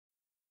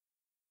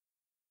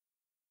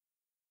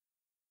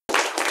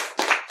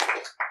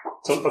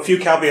So a few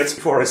caveats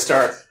before I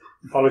start.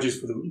 Apologies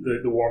for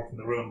the warmth in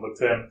the room, but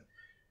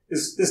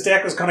this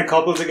deck was kind of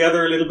cobbled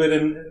together a little bit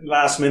in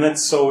last minute,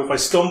 so if I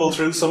stumble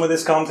through some of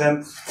this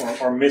content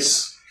or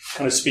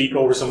kind of speak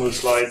over some of the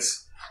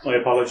slides, my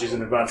apologies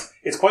in advance.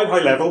 It's quite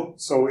high level,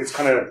 so it's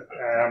kind of,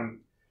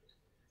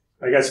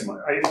 I guess,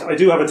 I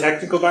do have a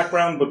technical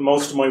background, but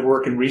most of my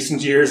work in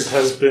recent years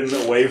has been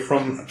away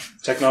from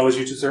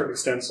technology to a certain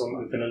extent, so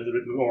I've been a little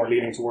bit more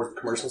leaning towards the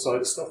commercial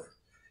side of stuff.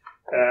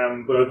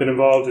 But I've been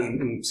involved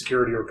in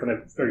security, or kind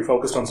of very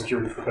focused on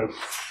security, for about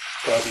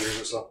 12 years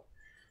or so.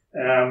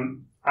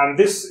 And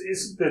this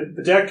is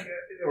the deck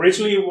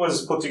originally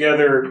was put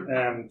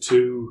together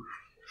to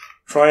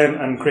try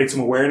and create some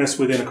awareness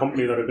within a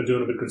company that I've been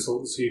doing a bit of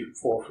consultancy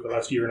for the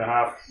last year and a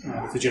half.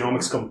 It's a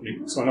genomics company.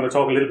 So I'm going to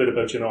talk a little bit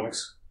about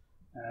genomics.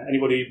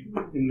 Anybody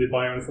in the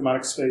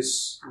bioinformatics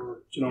space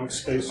or genomics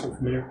space are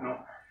familiar?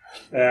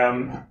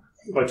 No.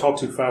 If I talk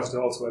too fast,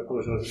 also I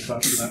apologise in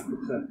advance for that.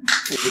 But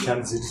there's a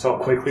tendency to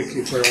talk quite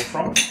quickly where I'm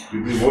from.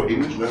 You do more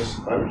English, less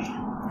Irish?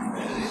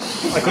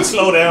 I could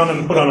slow down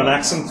and put on an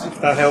accent,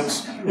 if that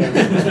helps.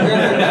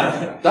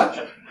 Dutch?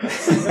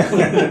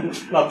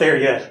 Not there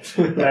yet.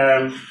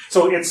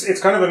 So it's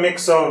kind of a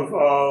mix of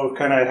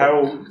kind of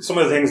how some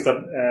of the things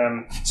that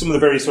some of the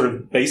very sort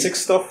of basic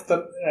stuff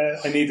that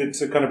I needed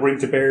to kind of bring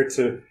to bear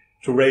to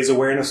raise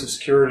awareness of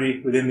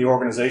security within the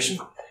organisation.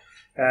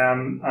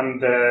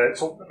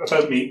 So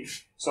about me.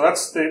 So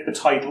that's the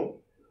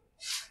title.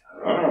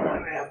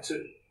 I have to.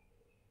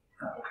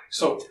 Okay.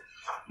 So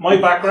my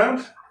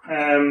background.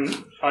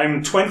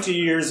 I'm 20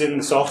 years in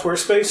the software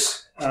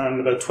space and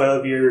about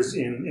 12 years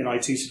in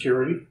IT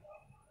security.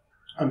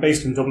 I'm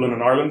based in Dublin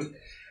in Ireland.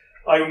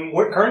 I'm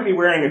currently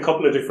wearing a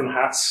couple of different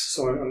hats,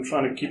 so I'm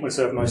trying to keep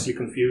myself nicely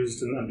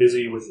confused and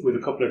busy with a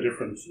couple of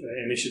different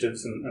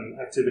initiatives and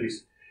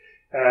activities.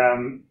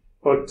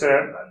 But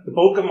the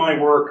bulk of my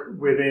work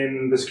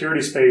within the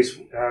security space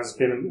has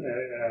been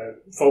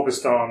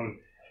focused on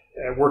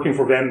working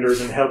for vendors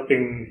and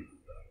helping,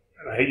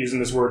 and I hate using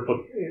this word, but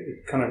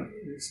it kind of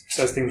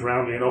says things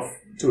roundly enough,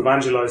 to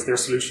evangelize their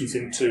solutions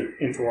into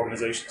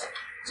organizations.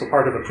 So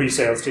part of a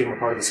pre-sales team or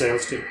part of the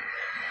sales team.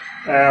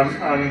 So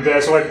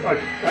I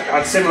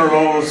had similar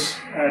roles,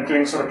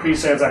 doing sort of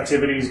pre-sales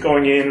activities,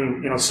 going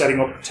in, setting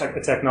up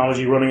the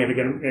technology, running it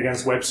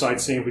against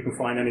websites, seeing if we can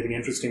find anything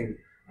interesting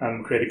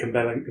and create a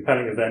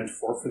compelling event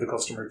for the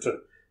customer to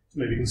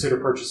maybe consider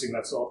purchasing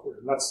that software.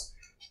 And that's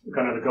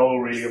kind of the goal,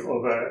 really,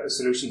 of a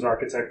solutions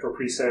architect or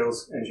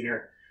pre-sales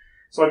engineer.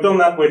 So I've done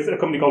that with a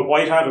company called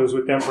WhiteHat. I was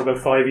with them for about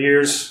 5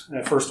 years,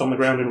 first on the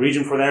ground in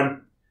region for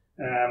them.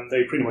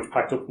 They pretty much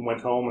packed up and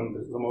went home, and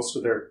most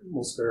of their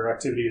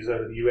activity is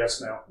out of the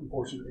US now,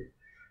 unfortunately.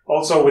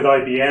 Also with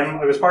IBM,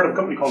 I was part of a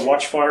company called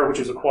Watchfire, which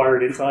was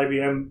acquired into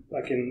IBM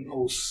back in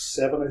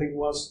 2007, I think it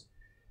was.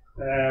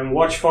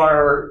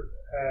 Watchfire,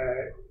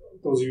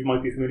 those of you who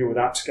might be familiar with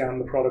AppScan,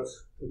 the product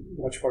that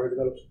Watchfire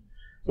developed.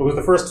 So it was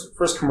the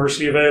first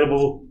commercially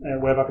available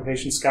web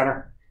application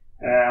scanner.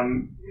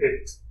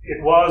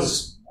 It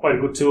was quite a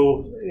good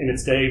tool in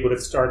its day, but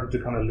it started to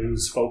kind of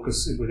lose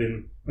focus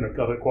when it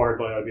got acquired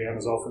by IBM,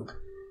 as often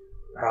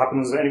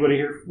happens. Anybody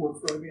here work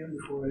for IBM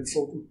before I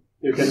insult them?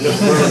 You can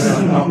just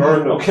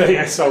burn.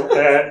 Okay, so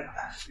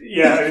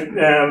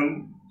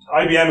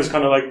IBM is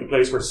kind of like the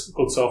place where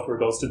good software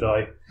goes to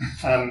die,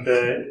 and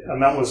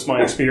that was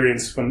my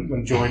experience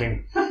when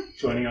joining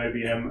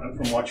IBM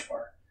from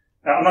Watchfire.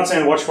 I'm not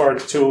saying Watchfire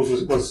tools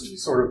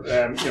was sort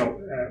of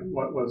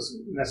what was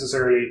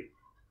necessarily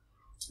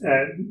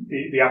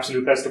the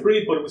absolute best of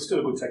breed, but it was still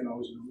a good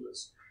technology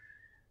nonetheless.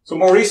 So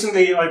more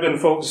recently, I've been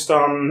focused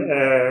on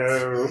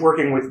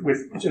working with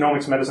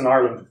Genomics Medicine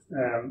Ireland.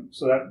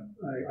 So that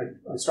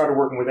I started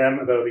working with them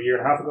about a year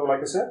and a half ago,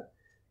 like I said.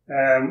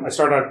 I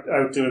started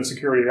out doing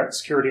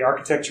security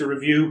architecture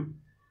review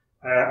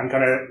and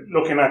kind of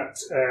looking at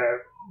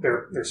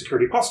their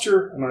security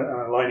posture and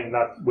aligning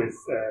that with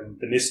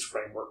the NIST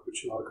framework,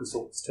 which a lot of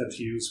consultants tend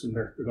to use when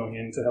they're going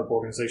in to help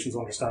organizations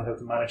understand how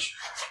to manage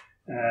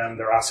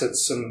their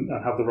assets and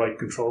have the right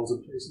controls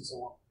in place and so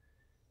on.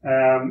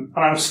 And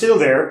I'm still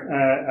there,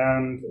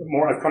 and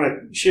I've kind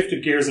of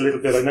shifted gears a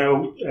little bit. I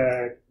now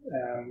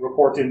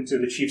report into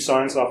the Chief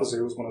Science Officer,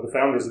 who's one of the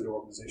founders of the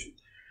organization.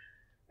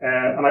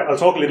 And I'll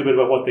talk a little bit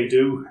about what they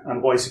do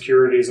and why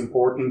security is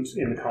important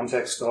in the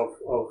context of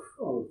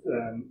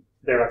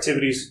their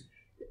activities.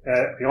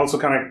 We also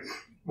kind of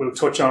will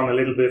touch on a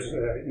little bit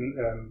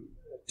in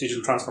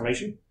digital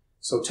transformation.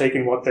 So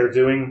taking what they're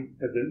doing,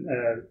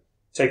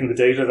 taking the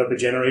data that they're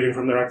generating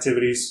from their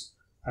activities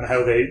and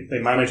how they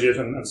manage it,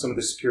 and some of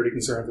the security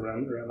concerns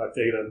around that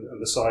data and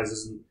the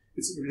sizes. And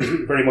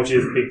it very much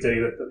is big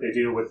data that they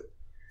deal with.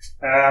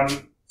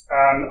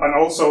 And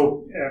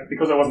also,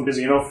 because I wasn't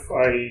busy enough,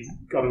 I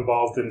got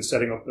involved in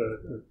setting up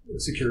a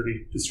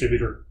security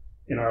distributor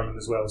in Ireland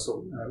as well.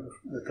 So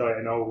a guy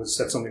I know has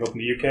set something up in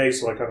the UK,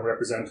 so I kind of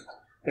represent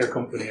their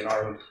company in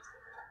Ireland.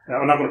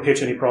 I'm not going to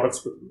pitch any products,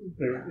 but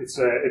it's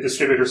a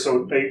distributor,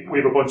 so we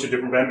have a bunch of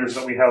different vendors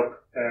that we help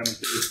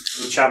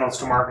with channels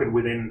to market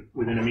within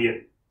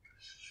EMEA.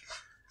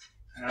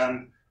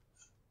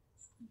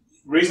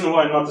 The reason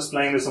why I'm not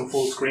displaying this on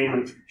full screen,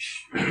 and you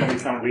probably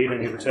can't read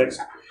any of the text.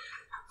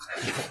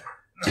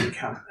 No, you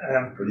can't.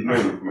 But you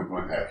know with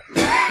my hat.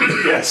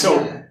 Yeah,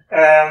 so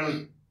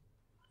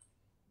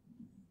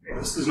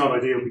this is not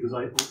ideal because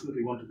I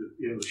ultimately wanted to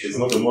be able to show. It's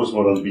not the most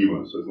modern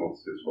beamer, so it's not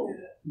his fault.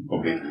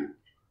 Completely.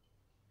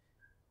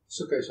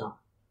 It's okay, Sam.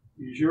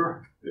 You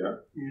sure? Yeah.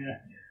 Yeah.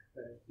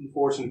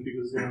 Unfortunate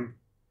because anyway,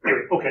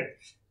 okay.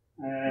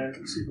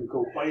 Let's see if we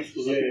go white.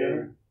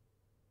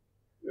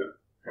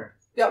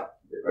 Yeah.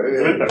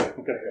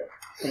 Okay.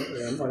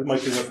 I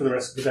might do that for the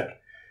rest of the deck.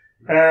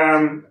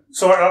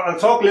 So I'll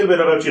talk a little bit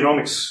about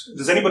genomics.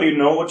 Does anybody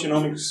know what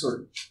genomics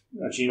or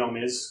a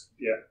genome is?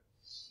 Yeah.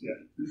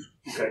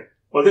 Okay.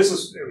 Well, this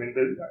is, the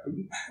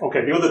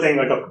other thing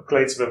I got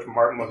complaints about from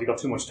Martin was he got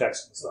too much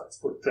text on the slides.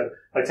 But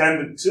I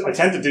tend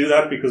to do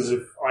that because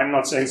if I'm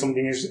not saying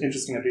something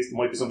interesting, at least there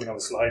might be something on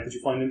the slide that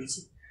you find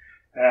interesting.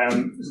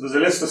 So there's a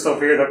list of stuff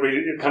here that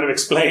really kind of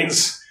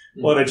explains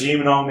what a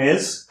genome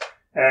is.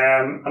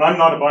 And I'm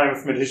not a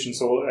bioinformatician,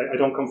 so I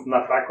don't come from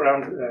that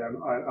background,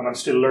 and I'm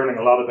still learning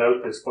a lot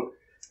about this. But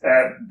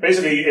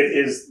basically,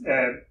 it's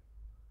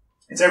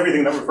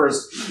everything that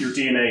refers to your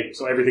DNA,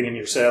 so everything in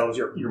your cells,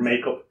 your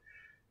makeup.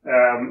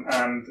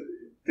 And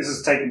this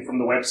is taken from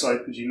the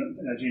website, the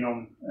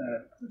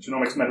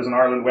Genomics Medicine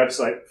Ireland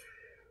website,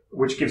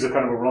 which gives a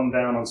kind of a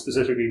rundown on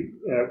specifically,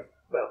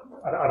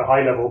 at a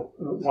high level,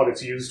 what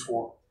it's used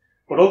for.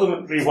 But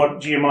ultimately what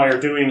GMI are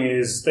doing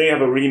is they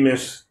have a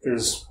remit.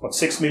 There's,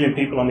 6 million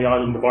people on the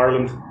island of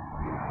Ireland.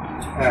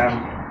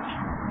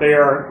 They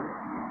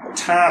are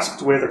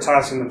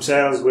tasking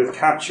themselves with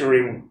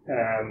capturing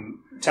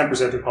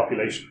 10% of the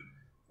population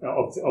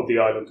of the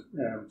island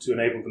to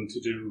enable them to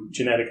do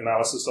genetic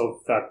analysis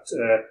of that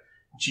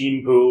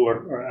gene pool,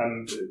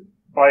 and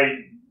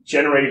by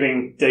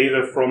generating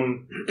data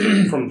from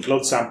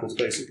blood samples,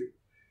 basically,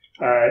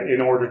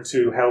 in order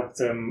to help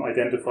them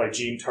identify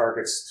gene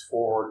targets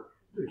for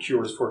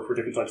cures for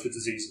different types of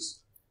diseases.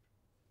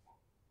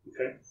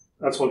 Okay,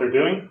 that's what they're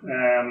doing,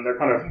 and they're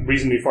kind of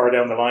reasonably far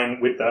down the line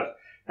with that.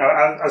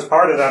 Now, as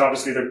part of that,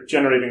 obviously, they're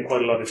generating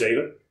quite a lot of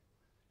data.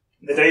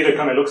 The data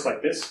kind of looks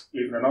like this,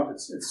 believe it or not.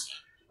 It's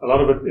a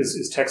lot of it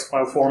is text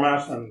file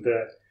format, and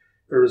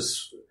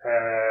there's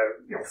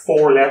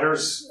 4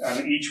 letters,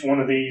 and each one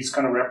of these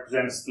kind of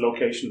represents the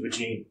location of a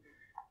gene.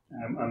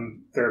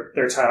 And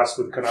they're tasked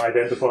with kind of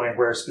identifying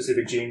where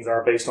specific genes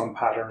are based on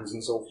patterns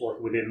and so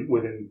forth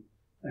within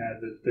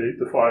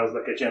the files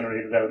that get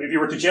generated out. If you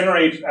were to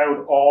generate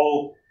out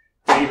all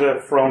data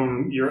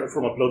from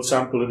a blood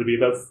sample, it would be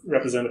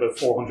represent about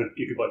 400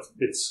 gigabytes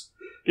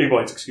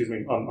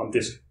on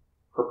disk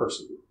per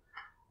person.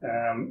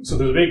 So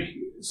there's a big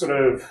sort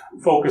of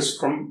focus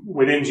from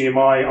within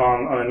GMI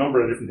on a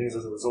number of different things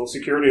as a result.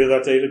 Security of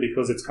that data,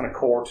 because it's kind of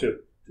core to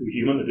a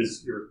human. It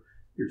is your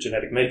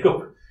genetic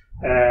makeup.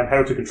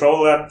 How to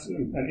control that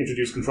and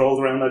introduce controls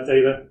around that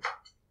data.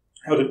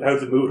 How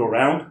to move it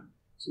around.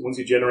 So once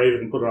you generate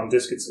it and put it on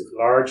disk, it's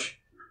large.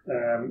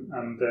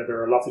 And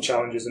there are lots of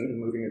challenges in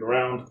moving it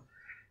around.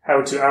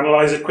 How to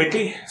analyze it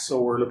quickly. So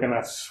we're looking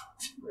at, so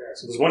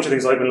there's a bunch of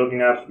things I've been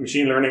looking at.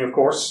 Machine learning, of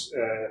course.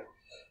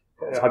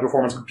 High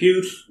performance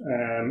compute,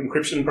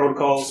 encryption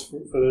protocols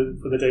for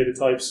the data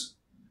types,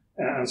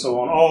 and so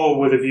on, all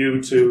with a view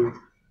to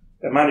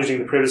managing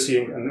the privacy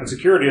and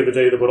security of the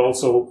data, but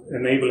also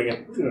enabling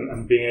it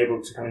and being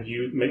able to kind of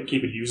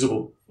keep it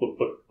usable,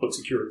 but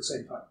secure at the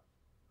same time,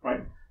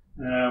 right?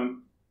 I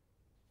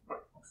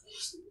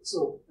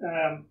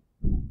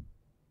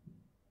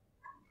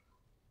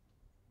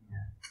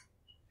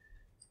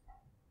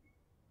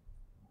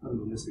haven't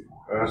done this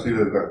before. I see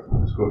that.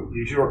 That's good. Are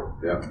you sure?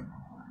 Yeah.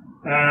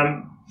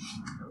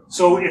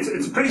 So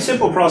it's a pretty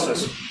simple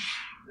process.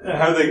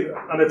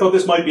 And I thought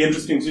this might be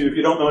interesting to you if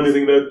you don't know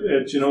anything about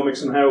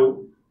genomics and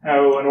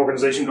how an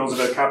organization goes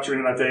about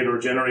capturing that data or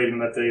generating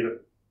that data.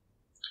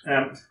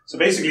 So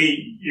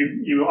basically,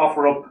 you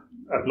offer up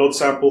a blood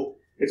sample.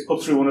 It's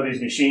put through one of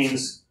these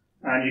machines,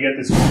 and you get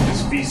this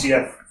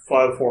VCF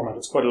file format.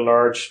 It's quite a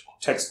large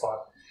text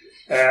file.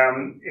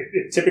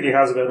 It typically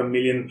has about 1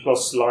 million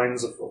plus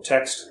lines of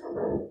text,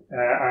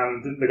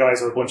 and the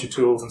guys have a bunch of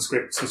tools and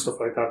scripts and stuff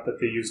like that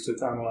they use to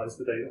analyze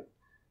the data.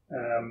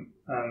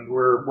 And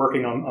we're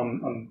working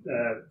on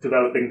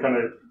developing kind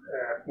of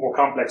more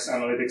complex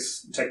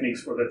analytics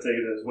techniques for that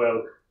data as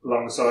well,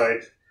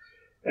 alongside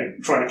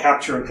trying to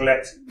capture and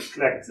collect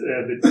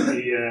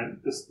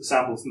the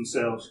samples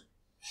themselves.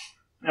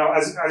 Now,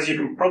 as you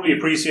can probably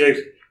appreciate,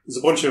 there's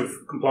a bunch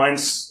of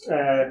compliance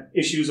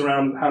issues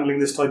around handling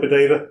this type of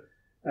data.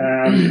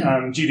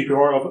 And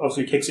GDPR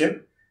obviously kicks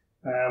in.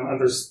 And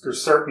there's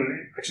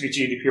certain, actually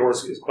GDPR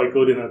is quite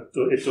good in that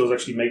it does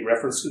actually make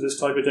reference to this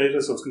type of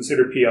data. So it's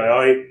considered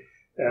PII,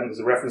 and there's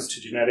a reference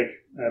to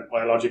genetic,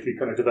 biologically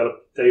kind of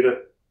developed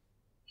data.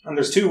 And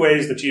there's 2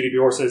 ways that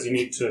GDPR says you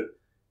need to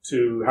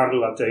handle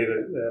that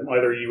data.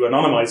 Either you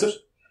anonymize it,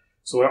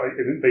 so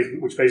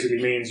which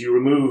basically means you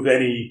remove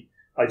any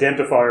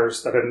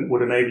identifiers that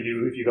would enable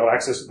you, if you got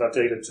access to that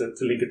data,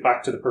 to link it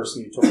back to the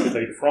person you took the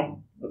data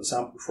from, or the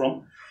sample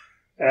from.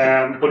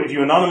 But if you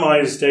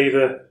anonymize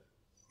data,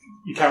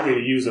 you can't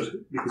really use it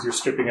because you're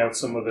stripping out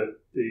some of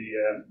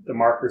the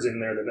markers in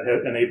there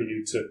that enable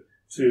you to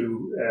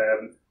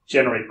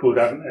generate good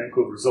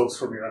results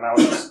from your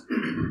analysis.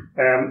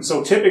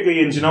 So typically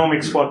in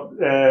genomics, what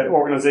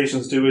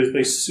organizations do is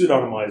they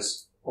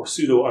pseudonymize or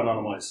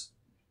pseudo-anonymize.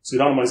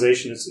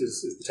 Pseudonymization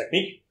is the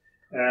technique.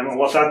 And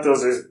what that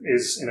does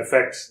is in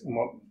effect, and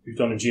what we've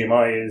done in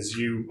GMI is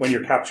when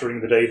you're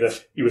capturing the data,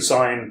 you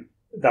assign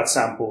that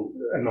sample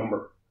a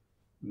number.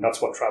 And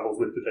that's what travels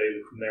with the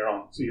data from there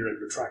on. So you're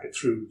able to track it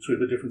through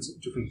the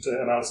different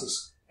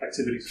analysis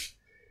activities.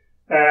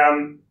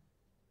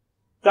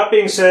 That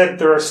being said,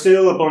 there are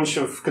still a bunch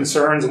of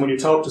concerns, and when you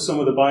talk to some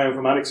of the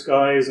bioinformatics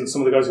guys and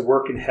some of the guys who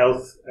work in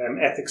health,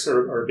 ethics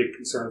are a big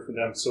concern for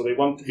them. So they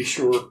want to be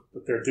sure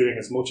that they're doing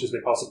as much as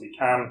they possibly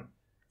can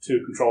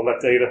to control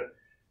that data.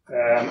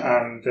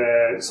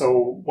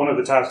 So one of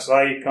the tasks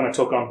I kind of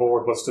took on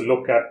board was to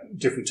look at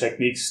different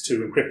techniques to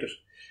encrypt it.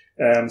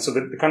 So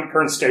the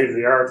current state of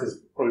the art is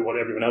probably what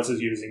everyone else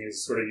is using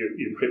is sort of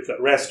you encrypt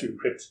at rest, you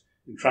encrypt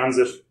in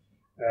transit.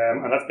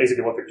 And that's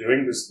basically what they're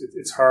doing.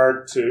 It's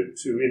hard to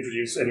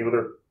introduce any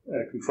other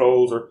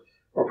controls or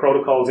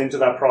protocols into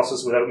that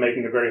process without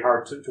making it very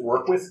hard to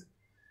work with.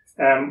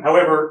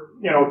 However,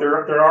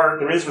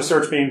 there is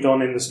research being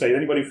done in the space.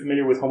 Anybody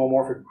familiar with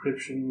homomorphic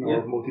encryption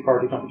or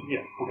multi-party computing?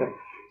 Yeah. Okay.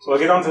 So I'll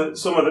get on to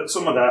some of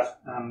that.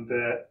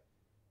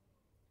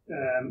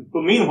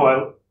 But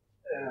meanwhile,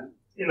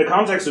 in the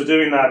context of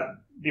doing that,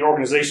 the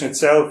organization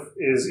itself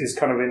is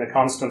kind of in a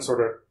constant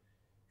sort of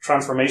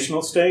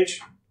transformational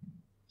stage.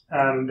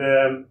 And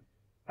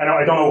I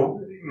don't know,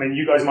 I mean,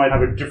 you guys might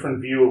have a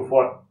different view of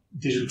what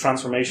digital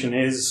transformation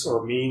is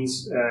or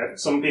means.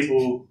 Some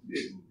people,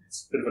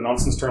 it's a bit of a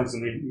nonsense term,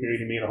 doesn't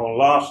really mean a whole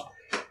lot.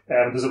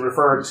 Does it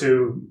refer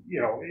to,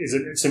 is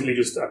it simply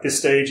just at this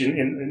stage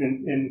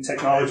in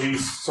technology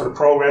sort of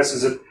progress?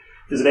 Is it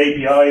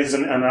APIs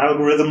and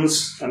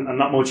algorithms and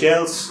not much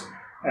else?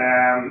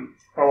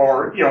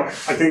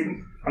 I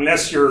think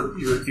unless you're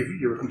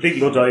a complete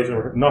Luddite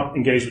or not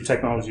engaged with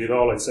technology at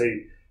all, I'd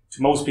say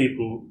to most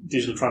people,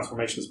 digital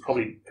transformation is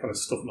probably kind of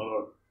stuff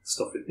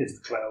into the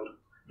cloud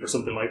or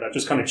something like that,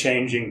 just kind of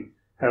changing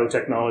how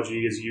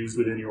technology is used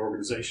within your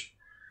organization.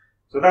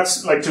 So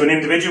that's like to an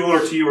individual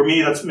or to you or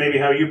me, that's maybe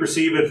how you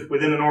perceive it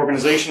within an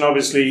organization.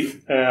 Obviously,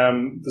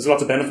 there's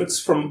lots of benefits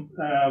from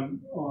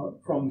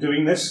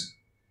doing this.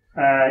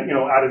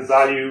 Added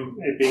value,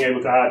 being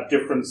able to add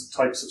different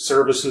types of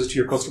services to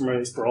your customer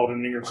base,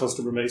 broadening your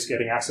customer base,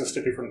 getting access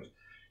to different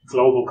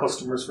global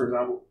customers, for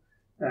example.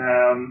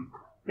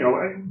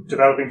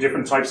 Developing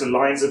different types of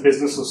lines of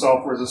business, so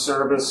software as a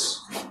service,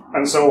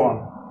 and so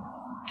on.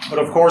 But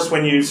of course,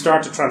 when you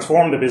start to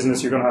transform the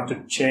business, you're going to have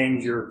to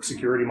change your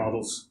security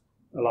models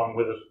along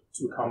with it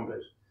to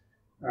accommodate.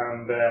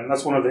 And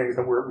that's one of the things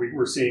that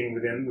we're seeing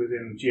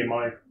within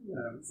GMI,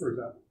 for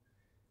example.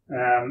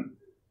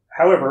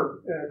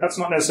 However, that's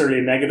not necessarily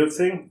a negative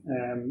thing.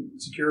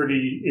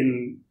 Security,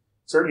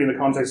 certainly in the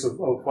context of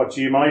what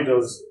GMI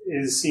does,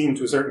 is seen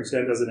to a certain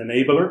extent as an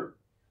enabler.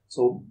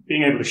 So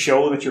being able to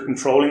show that you're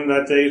controlling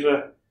that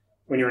data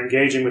when you're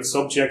engaging with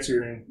subjects,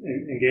 you're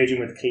engaging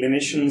with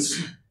clinicians,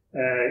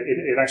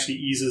 it actually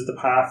eases the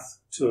path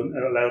to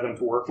allow them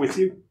to work with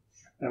you,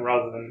 and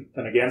rather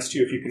than against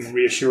you, if you can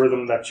reassure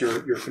them that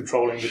you're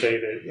controlling the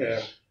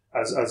data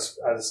as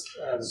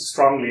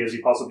strongly as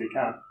you possibly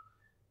can.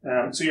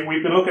 So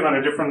we've been looking at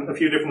a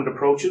few different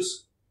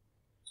approaches.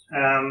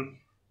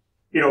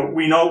 We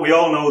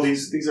all know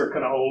these are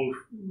kind of old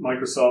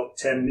Microsoft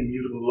 10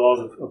 immutable laws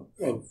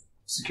of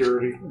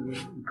security.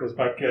 It goes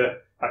back to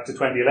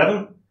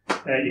 2011.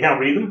 You can't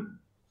read them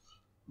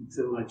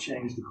until I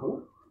change the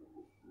color.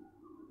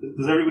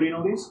 Does everybody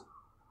know these?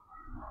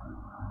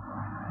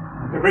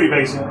 They're pretty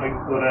basic,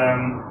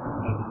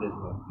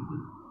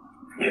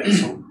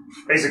 so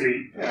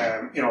basically,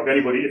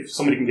 if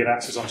somebody can get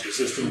access onto your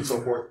system and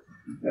so forth,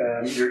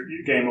 you're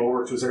game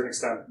over to a certain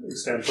extent.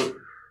 But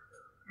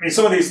I mean,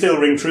 some of these still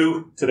ring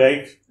true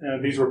today.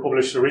 These were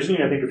published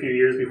originally, I think, a few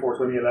years before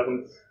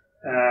 2011.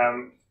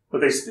 But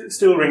they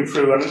still ring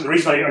true. And the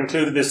reason I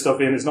included this stuff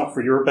in is not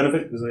for your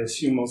benefit, because I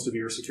assume most of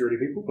you are security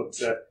people. But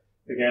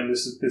again,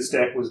 this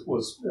deck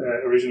was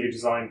originally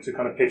designed to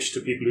kind of pitch to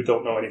people who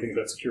don't know anything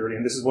about security.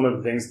 And this is one of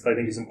the things that I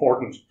think is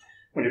important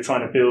when you're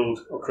trying to build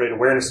or create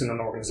awareness in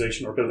an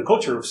organization or build a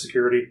culture of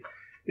security,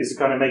 is to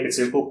kind of make it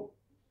simple,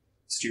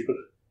 stupid.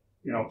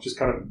 Just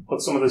kind of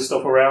put some of this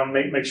stuff around,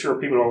 make sure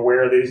people are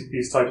aware of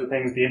these types of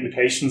things, the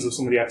implications of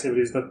some of the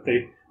activities that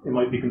they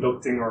might be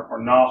conducting or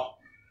not.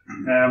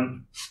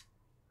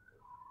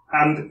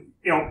 And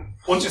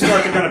once you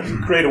start to kind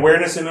of create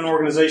awareness in an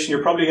organization,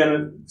 you're probably going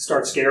to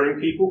start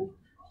scaring people,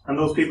 and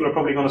those people are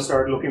probably going to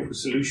start looking for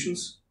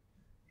solutions.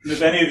 And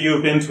if any of you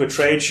have been to a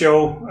trade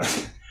show,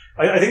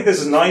 I think this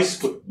is nice,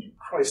 but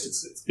Christ,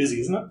 it's busy,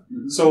 isn't it?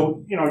 Mm-hmm.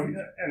 So,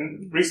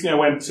 and recently I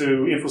went to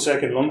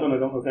InfoSec in London. I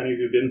don't know if any of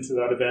you have been to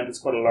that event. It's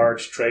quite a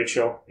large trade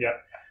show. Yeah.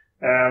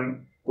 The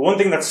one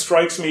thing that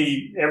strikes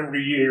me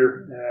every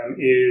year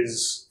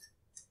is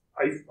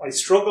I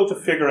struggle to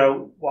figure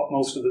out what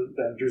most of the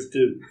vendors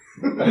do.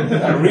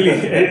 I really,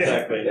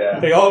 Exactly, yeah.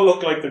 they all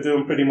look like they're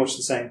doing pretty much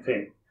the same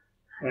thing.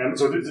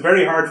 So it's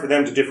very hard for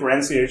them to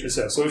differentiate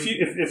yourself. So if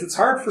it's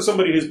hard for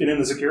somebody who's been in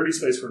the security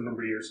space for a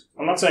number of years,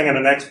 I'm not saying I'm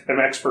an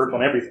expert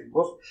on everything,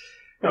 but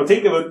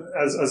think of it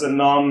as a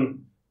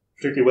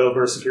non-particularly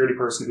well-versed security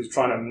person who's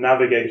trying to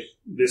navigate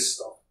this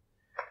stuff.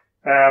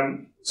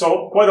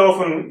 So quite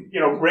often,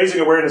 raising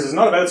awareness is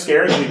not about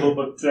scaring people,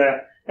 but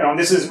and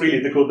this is really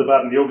the good, the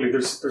bad, and the ugly.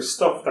 There's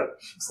stuff that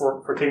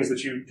for things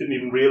that you didn't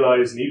even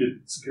realize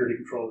needed security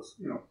controls.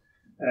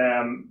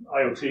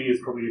 IoT is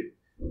probably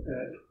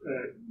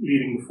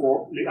leading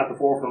at the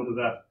forefront of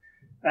that.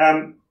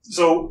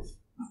 So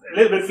a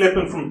little bit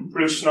flippant from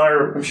Bruce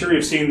Schneier. I'm sure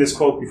you've seen this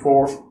quote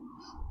before.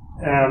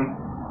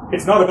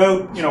 It's not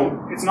about,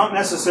 it's not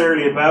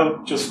necessarily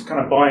about just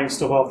kind of buying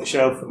stuff off the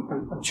shelf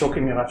and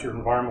chucking it at your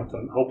environment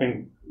and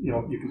hoping,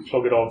 you can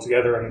plug it all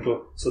together and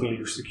suddenly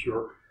you're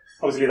secure.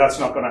 Obviously, that's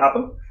not going to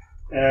happen.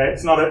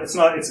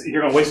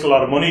 You're going to waste a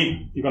lot of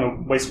money. You're going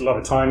to waste a lot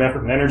of time,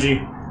 effort, and energy,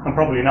 and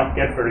probably not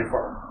get very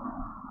far.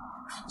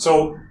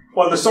 So,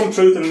 while there's some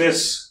truth in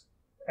this,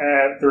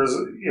 there's,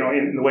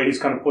 in the way he's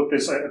kind of put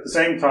this, at the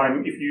same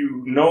time, if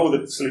you know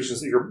the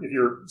solutions, if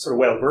you're sort of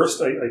well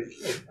versed, I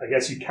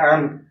guess you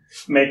can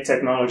make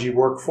technology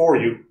work for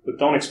you, but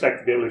don't expect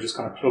to be able to just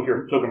kind of plug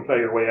and play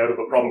your way out of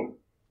a problem.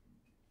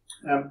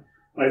 I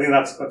think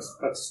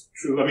that's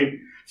true. I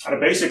mean, at a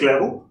basic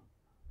level,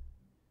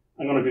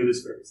 I'm going to do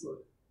this very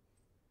slowly.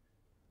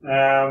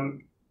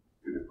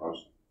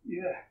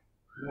 Yeah,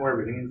 I know where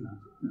everything is now.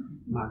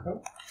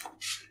 Marco?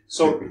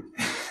 So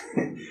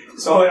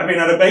I mean,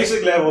 at a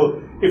basic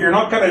level, if you're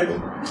not kind of,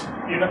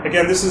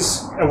 again, this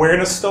is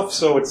awareness stuff,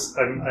 so it's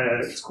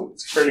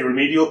fairly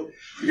remedial.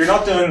 If you're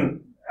not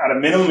doing, at a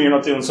minimum, you're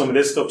not doing some of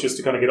this stuff just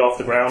to kind of get off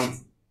the ground.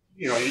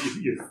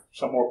 You've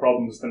got more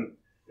problems than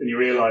you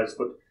realize.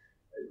 But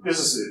this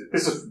is.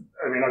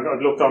 I mean,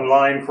 I've looked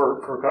online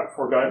for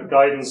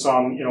guidance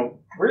on,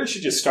 where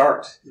should you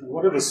start?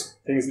 What are the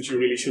things that you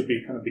really should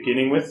be kind of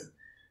beginning with?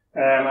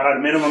 And at a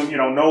minimum,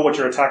 know what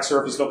your attack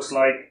surface looks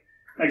like.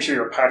 Make sure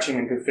you're patching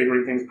and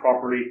configuring things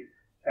properly.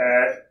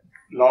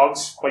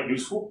 Logs, quite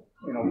useful.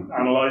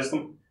 Analyze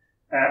them.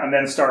 And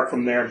then start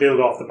from there, build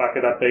off the back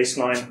of that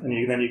baseline, and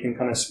then you can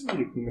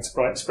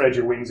spread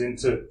your wings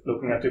into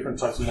looking at different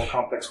types of more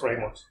complex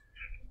frameworks.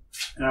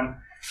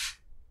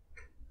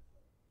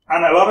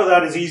 And a lot of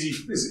that is easy.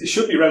 It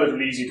should be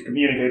relatively easy to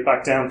communicate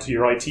back down to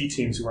your IT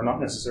teams who are not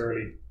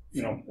necessarily,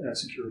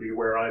 security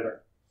aware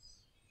either.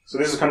 So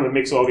this is kind of a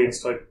mixed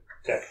audience type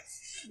tech.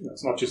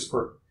 It's not just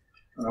for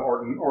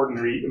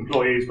ordinary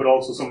employees, but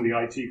also some of the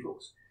IT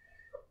folks.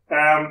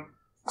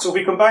 So if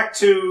we come back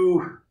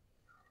to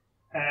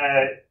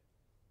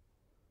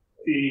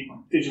the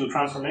digital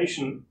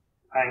transformation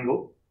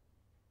angle,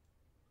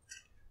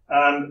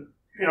 and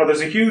there's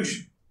a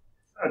huge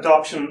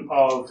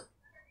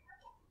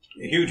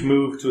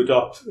move to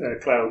adopt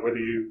cloud, whether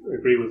you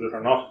agree with it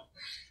or not.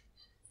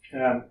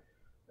 And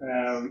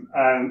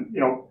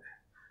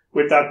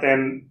with that,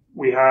 then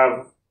we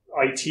have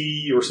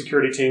IT or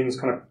security teams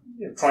kind of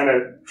trying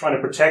to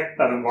protect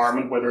that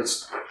environment, whether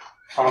it's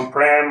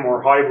on-prem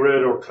or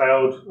hybrid or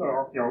cloud,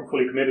 or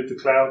fully committed to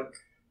cloud.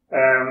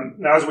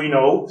 Now, as we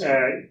know,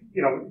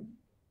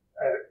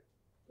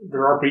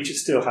 there are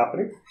breaches still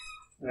happening.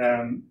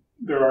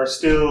 There are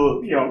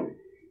still,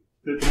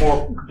 the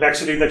more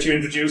complexity that you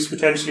introduce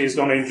potentially is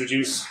going to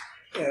introduce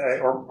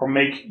or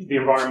make the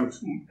environment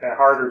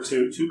harder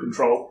to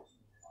control.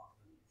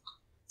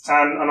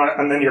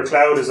 And then your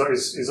cloud is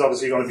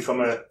obviously going to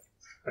become a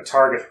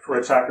target for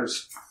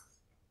attackers.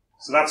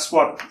 So that's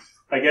what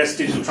I guess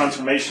digital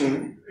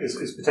transformation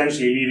is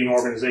potentially leading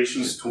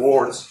organizations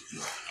towards.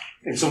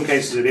 In some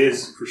cases it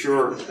is, for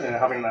sure,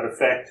 having that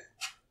effect.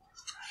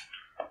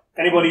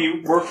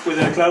 Anybody work with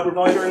a cloud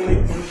provider in the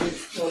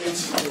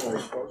audience?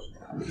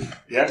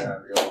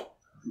 Yeah?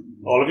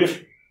 All of you?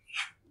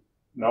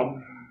 No?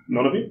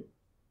 None of you?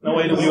 No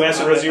AWS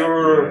or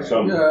Azure?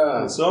 Some.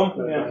 Yeah. Some?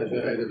 Yeah.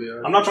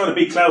 I'm not trying to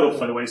beat cloud up,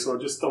 by the way, so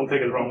just don't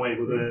take it the wrong way.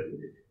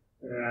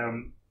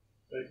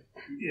 But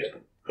yeah.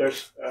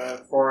 There's,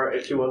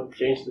 if you want to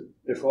change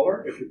the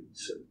color, if you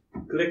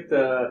click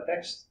the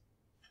text,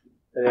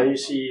 and then you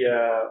see,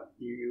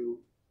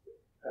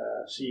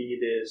 see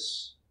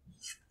this,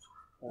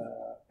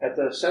 at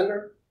the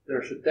center,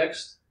 there's a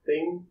text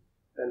thing,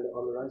 and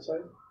on the right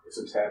side. It's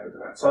a tab at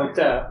that side.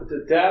 Tab.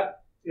 The tab.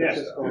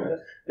 Yes.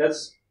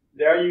 That's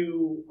there.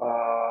 You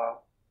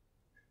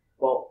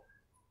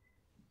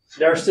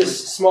there's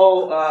this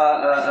small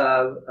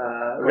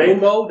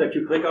rainbow that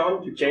you click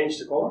on to change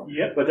the color.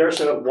 Yep. But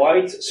there's a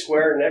white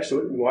square next to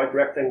it, a white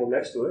rectangle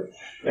next to it,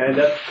 and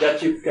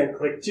that you can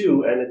click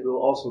to, and it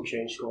will also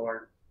change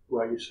color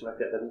where you select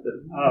that. And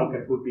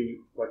that would be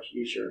much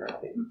easier, I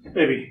think.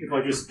 Maybe if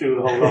I just do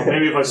the whole lot.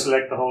 Maybe if I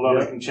select the whole lot,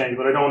 I can change,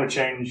 but I don't want to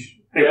change.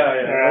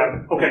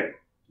 Okay.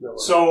 No.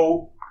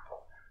 So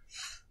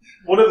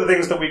one of the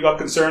things that we got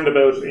concerned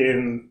about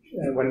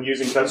when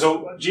using cloud,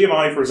 so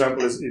GMI, for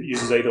example, it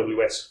uses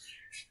AWS,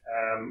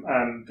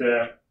 and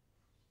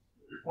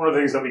one of the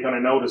things that we kind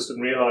of noticed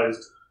and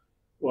realized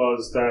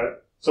was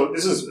that, so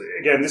this is,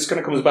 again, this kind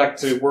of comes back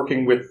to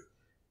working with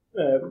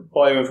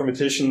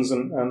bioinformaticians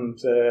and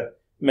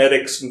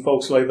medics and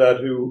folks like that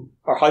who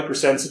are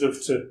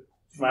hypersensitive to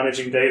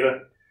managing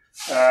data.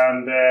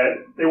 And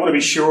they want to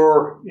be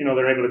sure,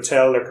 they're able to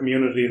tell their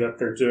community that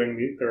they're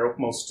doing their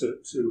utmost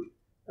to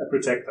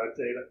protect that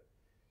data.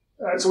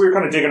 So we were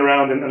kind of digging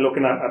around and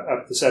looking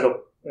at the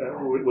setup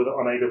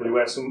on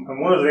AWS. And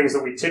one of the things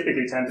that we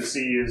typically tend to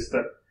see is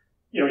that,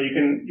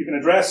 you can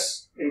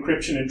address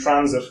encryption in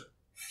transit.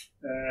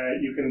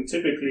 You can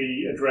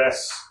typically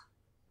address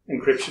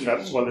encryption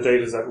while the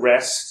data is at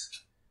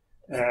rest.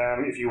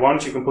 If you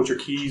want, you can put your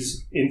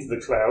keys into the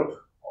cloud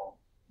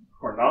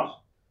or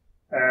not.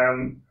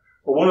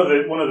 But one of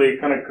the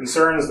kind of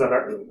concerns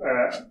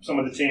that some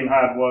of the team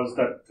had was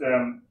that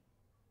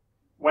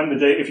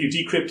if you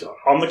decrypt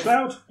on the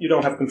cloud, you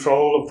don't have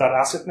control of that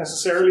asset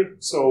necessarily.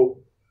 So,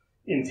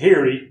 in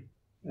theory,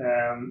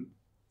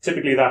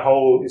 typically that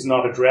hole is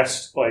not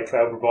addressed by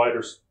cloud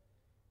providers.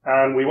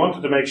 And we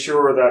wanted to make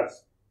sure that,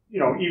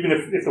 even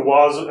if there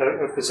was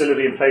a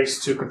facility in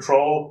place to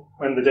control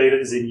when the data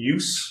is in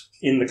use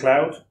in the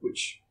cloud,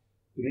 which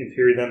in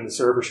theory then the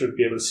server should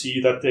be able to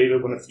see that data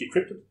when it's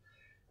decrypted.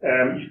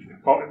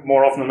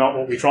 More often than not,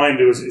 what we try and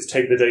do is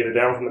take the data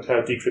down from the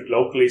cloud, decrypt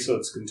locally so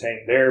it's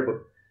contained there,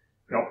 but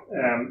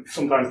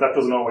sometimes that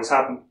doesn't always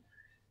happen.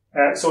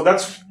 So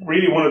that's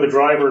really one of the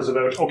drivers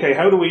about, okay,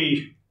 how do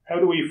we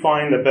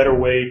find a better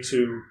way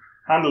to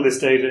handle this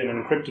data in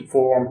an encrypted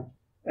form,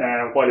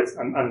 while it's,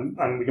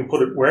 and we can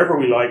put it wherever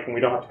we like, and we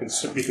don't have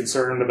to be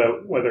concerned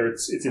about whether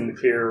it's in the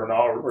clear or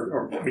not,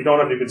 or we don't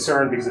have to be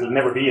concerned because it'll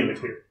never be in the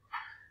clear.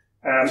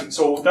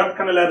 So that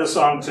kind of led us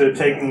on to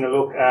taking a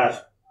look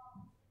at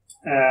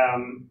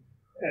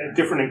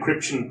different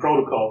encryption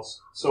protocols.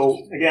 So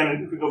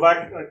again, if we go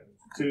back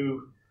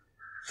to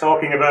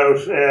talking about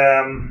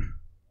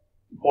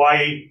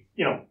why,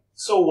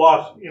 so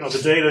what,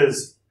 the data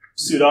is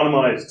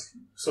pseudonymized.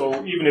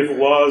 So even if it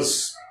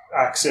was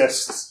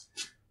accessed,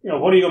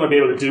 what are you going to be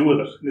able to do with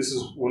it? This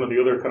is one of the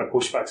other kind of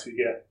pushbacks we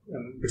get,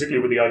 and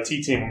particularly with the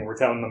IT team when we're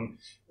telling them,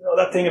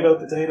 that thing about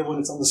the data when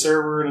it's on the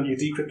server and you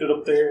decrypt it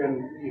up there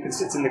and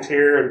it's in the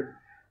clear, and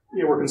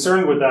we're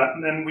concerned with that.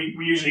 And then we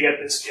usually get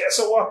this,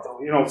 so what though?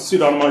 It's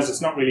pseudonymized,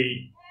 it's not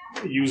really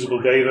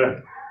usable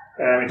data,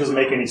 it doesn't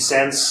make any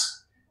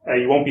sense.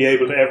 You won't be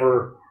able to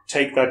ever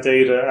take that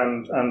data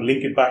and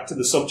link it back to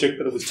the subject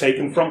that it was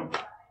taken from.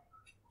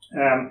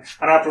 And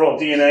after all,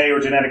 DNA or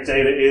genetic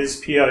data is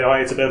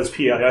PII. It's about as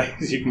PII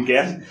as you can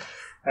get.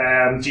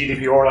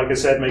 GDPR, like I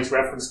said, makes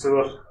reference to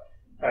it.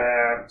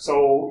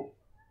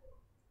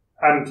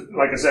 And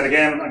like I said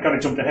again, I kind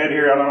of jumped ahead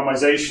here.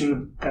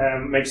 Anonymization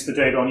makes the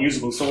data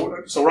unusable.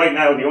 So right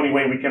now, the only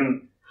way we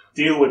can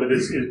deal with it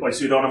is by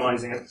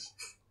pseudonymizing it.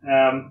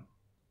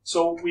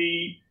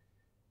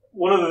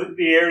 One of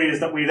the areas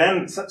that we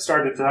then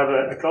started to have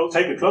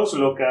take a closer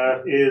look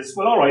at is,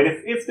 well, all right,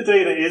 if the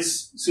data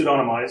is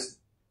pseudonymized,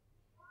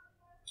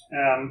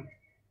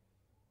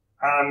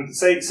 and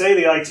say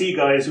the IT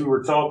guys who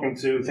we're talking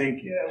to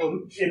think,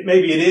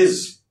 maybe it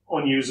is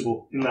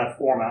unusable in that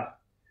format.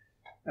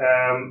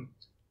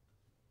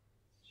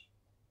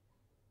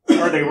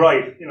 Are they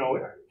right?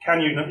 Can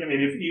you?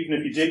 Even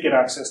if you did get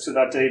access to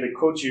that data,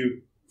 would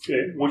you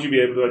be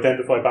able to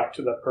identify back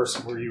to that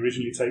person where you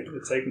originally taken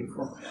it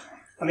from?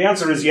 And the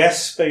answer is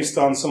yes, based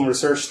on some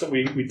research that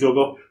we dug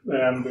up.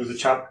 There's a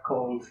chap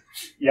called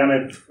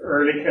Janet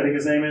Ehrlich, I think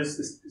his name is,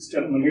 this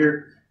gentleman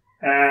here,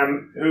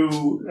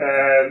 who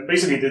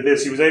basically did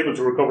this. He was able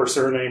to recover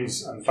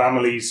surnames and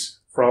families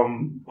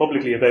from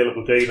publicly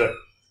available data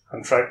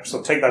and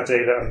take that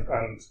data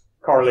and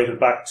correlate it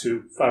back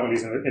to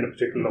families in a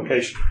particular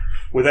location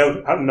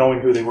without knowing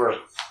who they were.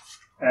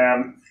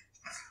 And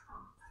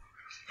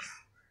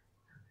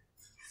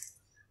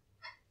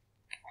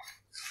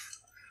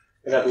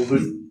that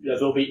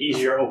will be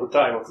easier over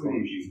time, of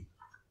course.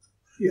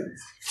 Yeah.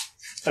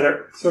 Hi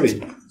there. Sorry.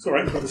 It's all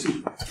right. Have a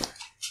seat.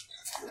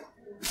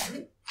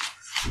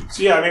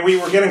 So yeah, we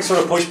were getting sort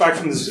of pushback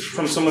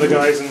from some of the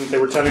guys, and they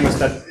were telling us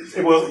that,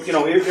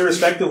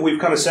 irrespective, we've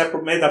kind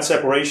of made that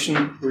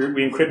separation.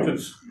 We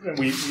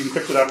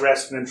encrypted at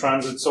rest and in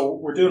transit, so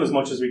we're doing as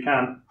much as we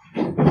can.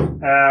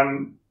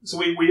 So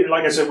we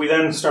like I said, we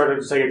then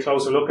started to take a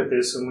closer look at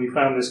this, and we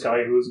found this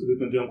guy who's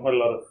been doing quite a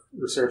lot of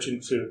research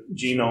into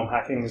genome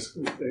hacking, is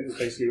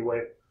basically a way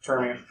of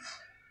terming it.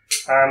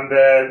 And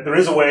there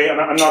is a way,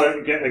 and I'm not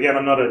a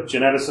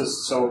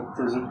geneticist, so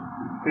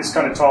this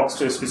kind of talks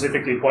to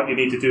specifically what you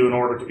need to do in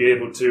order to be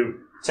able to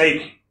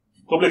take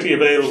publicly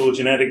available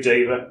genetic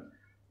data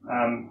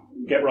and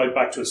get right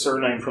back to a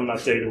surname from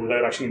that data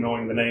without actually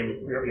knowing the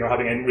name,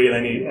 having any real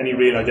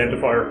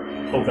identifier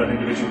of that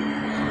individual.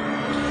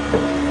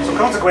 So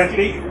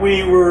consequently,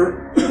 we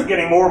were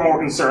getting more and more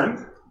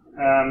concerned,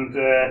 and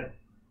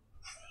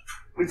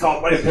we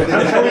thought, wait, I'm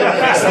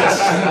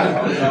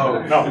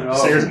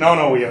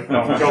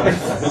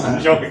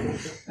joking.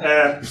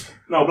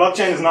 No,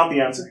 blockchain is not the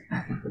answer.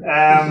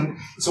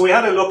 So we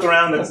had a look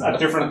around at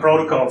different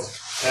protocols.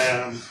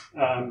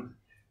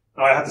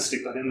 Oh, I had to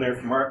stick that in there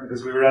for Martin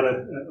because we were at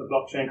a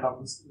blockchain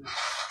conference.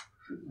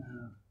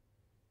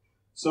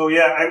 So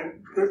yeah,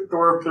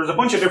 there's a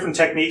bunch of different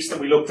techniques that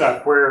we looked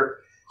at where,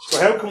 so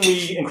how can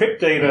we encrypt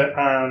data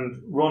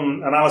and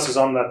run analysis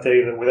on that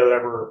data without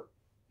ever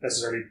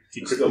necessarily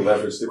decrypting? Still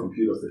leverage the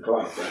compute of the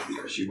cloud, right?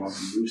 Because you want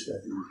to use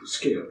that to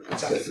scale.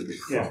 That's the big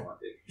problem, I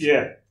think.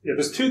 Yeah.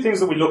 There's two things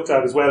that we looked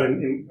at as well,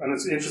 and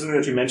it's interesting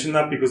that you mentioned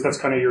that because that's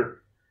kind of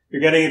you're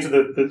getting into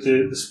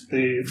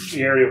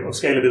the area of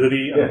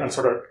scalability and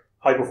sort of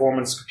high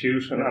performance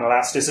compute and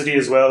elasticity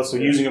as well. So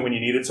using it when you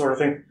need it, sort of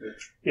thing.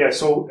 Yeah.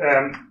 So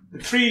the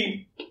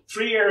three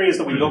areas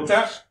that we looked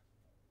at.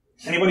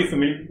 Anybody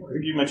familiar? I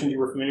think you mentioned you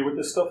were familiar with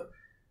this stuff.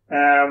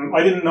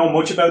 I didn't know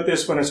much about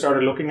this when I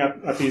started looking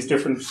at these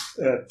different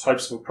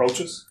types of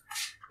approaches.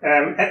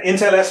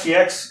 Intel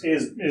SGX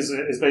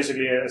is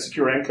basically a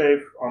secure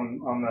enclave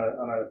on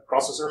a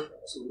processor.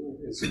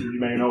 So you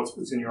may know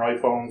it's in your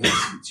iPhone.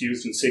 It's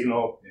used in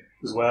Signal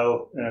as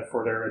well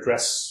for their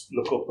address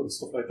lookup and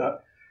stuff like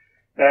that.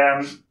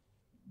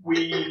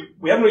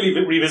 We haven't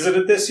really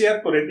revisited this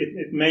yet, but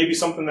it may be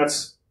something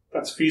that's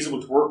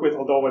feasible to work with.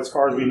 Although as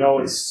far as we know,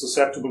 it's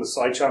susceptible to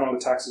side channel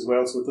attacks as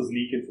well, so it does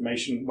leak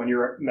information when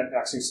you're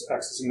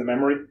accessing the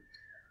memory.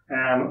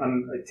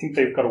 And I think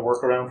they've got a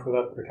workaround for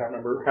that, but I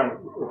can't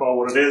recall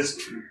what it is.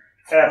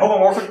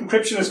 Homomorphic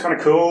encryption is kind of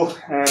cool.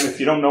 If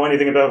you don't know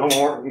anything about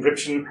homomorphic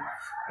encryption,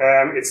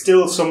 it's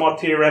still somewhat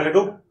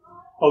theoretical.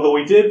 Although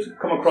we did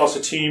come across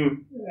a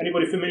team.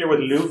 Anybody familiar with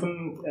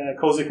Leuven,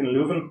 Kozik and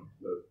Leuven?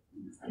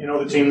 You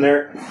know the team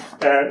there.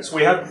 So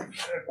we had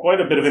quite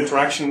a bit of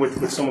interaction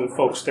with some of the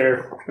folks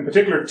there. In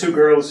particular, two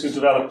girls who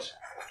developed.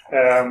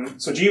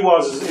 So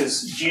GWAS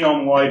is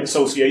genome-wide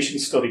association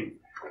study.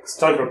 It's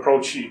the type of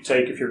approach you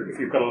take if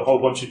you've got a whole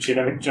bunch of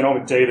genomic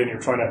data and you're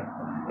trying to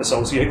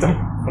associate them,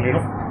 funny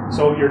enough.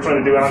 So you're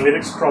trying to do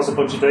analytics across a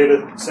bunch of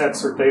data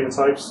sets or data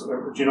types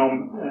or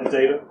genome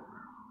data.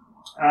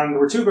 And there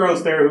were two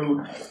girls there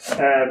who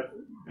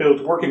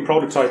built working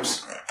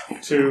prototypes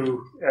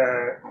to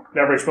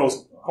leverage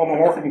both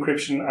homomorphic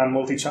encryption and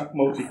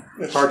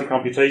multi-party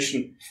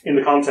computation in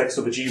the context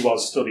of a GWAS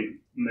study.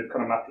 And they've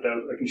kind of mapped it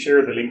out. I can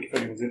share the link if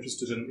anyone's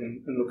interested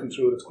in looking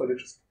through it. It's quite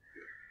interesting.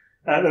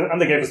 And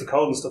they gave us the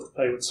code and stuff to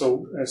play with,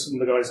 so some of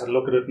the guys had a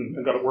look at it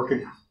and got it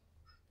working.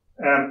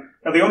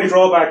 Now the only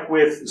drawback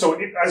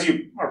as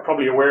you are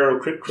probably aware,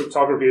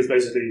 cryptography is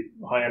basically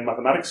high-end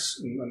mathematics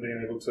and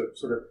being able to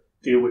sort of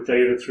deal with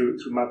data through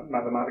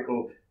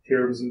mathematical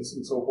theorems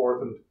and so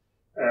forth.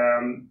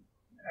 And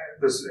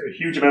there's a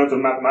huge amount of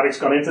mathematics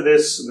gone into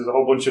this, and there's a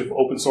whole bunch of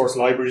open source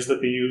libraries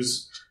that they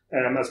use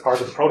as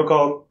part of the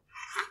protocol.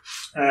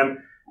 And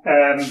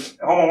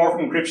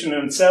homomorphic encryption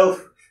in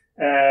itself,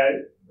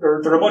 there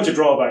are a bunch of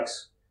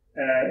drawbacks.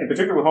 In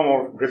particular with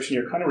homomorphic encryption,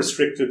 you're kind of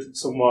restricted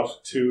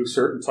somewhat to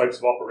certain types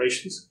of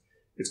operations.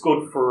 It's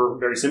good for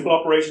very simple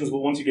operations, but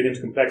once you get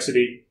into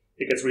complexity,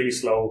 it gets really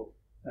slow.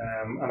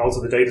 And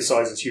also the data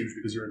size is huge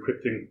because you're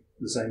encrypting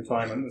at the same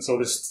time. And so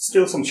there's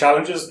still some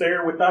challenges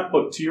there with that.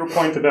 But to your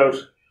point about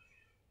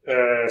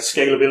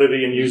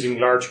scalability and using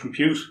large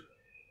compute,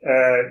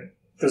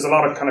 there's a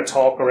lot of kind of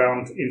talk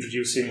around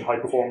introducing high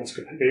performance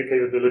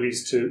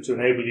capabilities to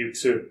enable you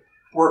to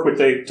work with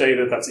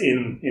data that's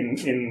in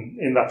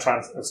that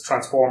that's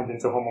transformed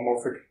into a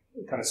homomorphic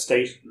kind of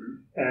state.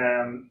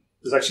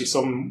 There's actually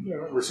some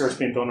research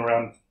being done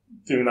around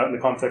doing that in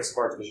the context of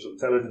artificial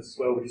intelligence as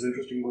well, which is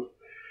interesting.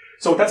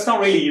 So that's not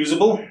really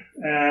usable.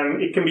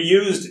 It can be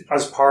used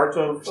as part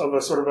of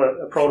a sort of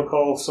a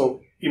protocol.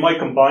 So you might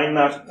combine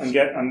that and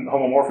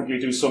homomorphically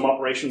do some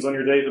operations on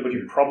your data, but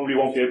you probably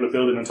won't be able to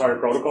build an entire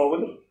protocol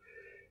with it.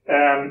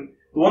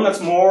 The one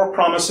that's more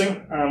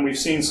promising, and we've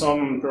seen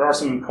there are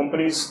some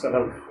companies that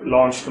have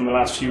launched in the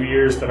last few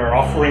years that are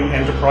offering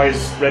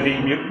enterprise-ready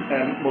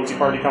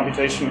multi-party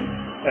computation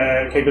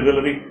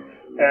capability.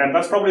 And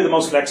that's probably the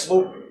most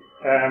flexible.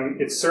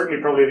 It's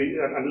certainly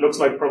and it looks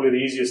like probably the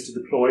easiest to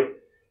deploy.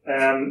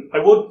 I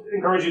would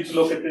encourage you to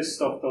look at this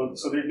stuff though.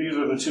 So these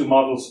are the two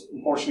models.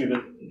 Unfortunately,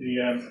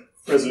 the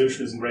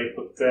resolution isn't great,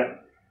 but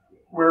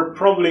we're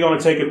probably going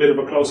to take a bit of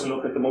a closer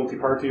look at the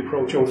multi-party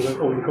approach over the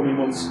coming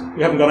months.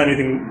 We haven't got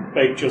anything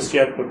baked just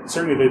yet, but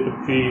certainly the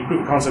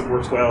proof of concept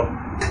works well,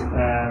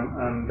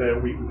 and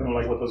we kind of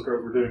like what those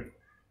girls were doing.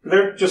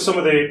 They're just some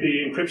of the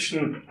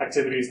encryption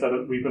activities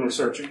that we've been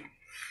researching.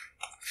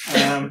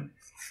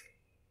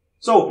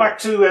 So back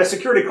to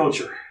security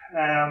culture.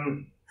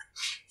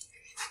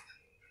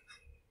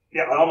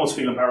 Yeah, I almost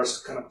feel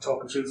embarrassed kind of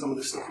talking through some of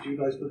this stuff with you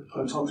guys, but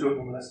I'll talk through it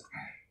nonetheless.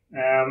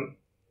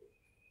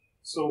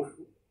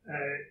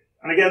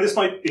 And again, this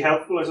might be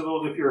helpful, I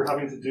suppose, if you're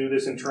having to do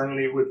this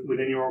internally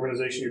within your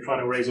organization, you're trying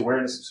to raise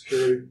awareness of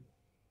security.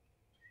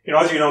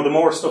 As you know, the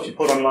more stuff you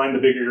put online, the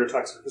bigger your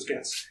attack surface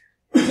gets.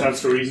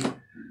 That's the reason.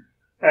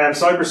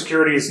 Cyber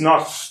security is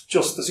not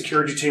just the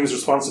security team's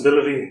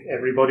responsibility.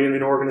 Everybody in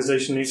the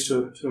organization needs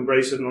to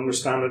embrace it and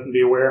understand it and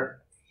be aware.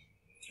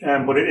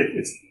 But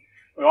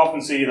we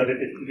often see that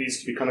it needs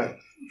to be kind of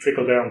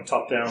trickle down,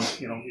 top down.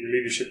 Your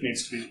leadership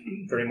needs to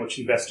be very much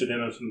invested in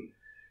it,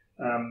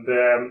 and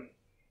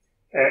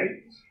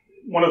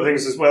one of the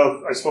things as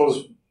well, I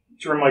suppose,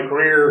 during my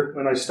career,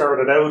 when I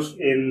started out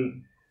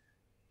in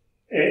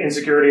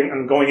security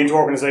and going into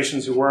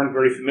organizations who weren't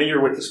very familiar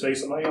with the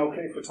space, am I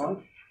okay for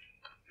time?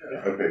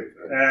 Yeah. Okay.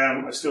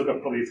 I still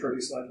got probably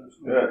 30 slides.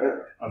 Yeah.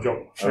 I'm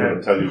joking.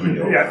 I'll tell you when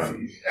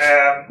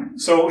you're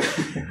So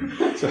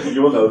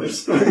You will know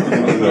this.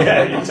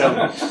 yeah, you tell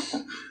me.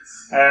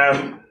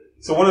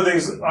 So one of the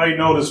things I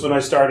noticed when I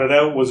started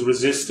out was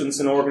resistance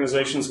in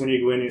organizations. When you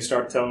go in and you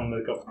start telling them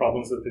they've got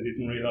problems that they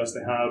didn't realize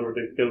they had, or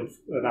they've built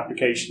an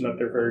application that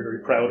they're very,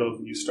 very proud of,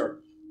 and you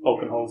start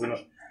poking holes in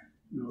it.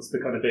 It's the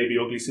kind of baby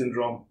ugly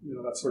syndrome,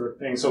 that sort of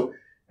thing. So,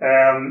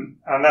 and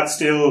that's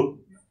still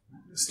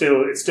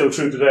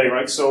true today,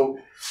 right? So,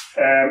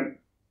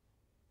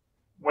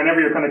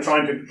 whenever you're kind of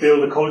trying to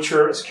build a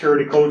culture, a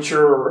security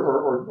culture,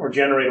 or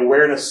generate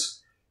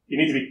awareness, you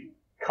need to be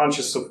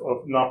conscious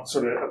of not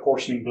sort of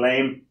apportioning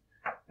blame.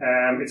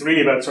 It's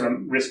really about sort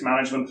of risk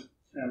management.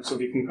 So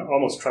if you can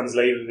almost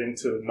translate it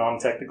into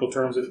non-technical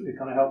terms, it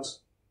kind of helps.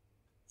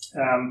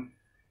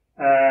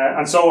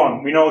 And so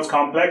on. We know it's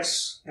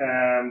complex,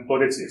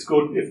 but it's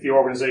good if the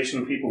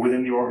organization, people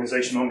within the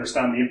organization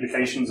understand the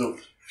implications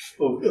of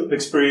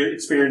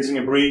experiencing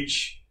a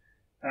breach.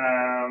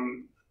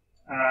 And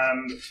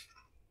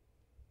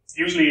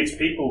usually it's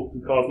people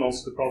who cause most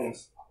of the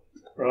problems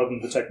rather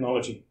than the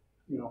technology.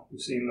 We've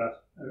seen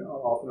that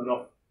often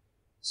enough.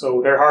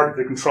 So they're harder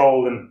to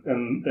control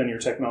than your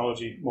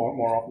technology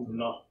more often than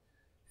not.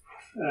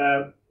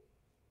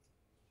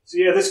 So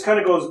yeah, this kind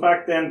of goes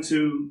back then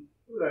to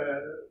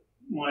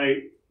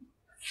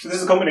so this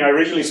is a company I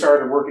originally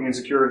started working in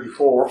security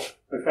for.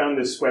 I found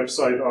this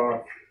website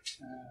on,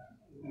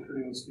 if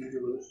anyone's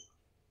familiar with it.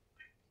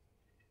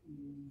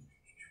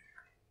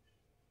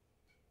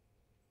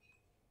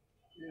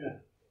 Yeah,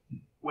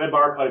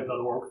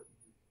 webarchive.org.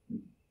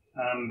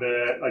 And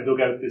I dug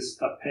out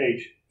that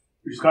page,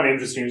 which is kind of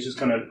interesting. It's just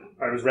kind of,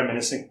 I was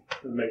reminiscing,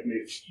 and making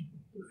me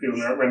feel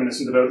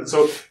reminiscent about it.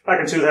 So back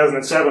in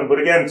 2007, but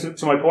again,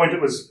 to my point,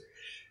 it was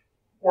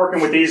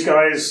working with these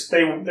guys.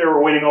 They were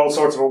winning all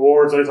sorts of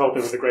awards. I thought they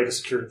were the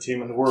greatest security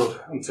team in the world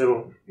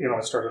until,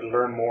 I started to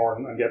learn more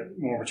and get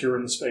more mature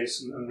in the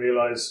space and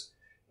realize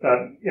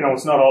that,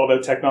 it's not all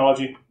about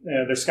technology.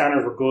 Their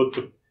scanners were good,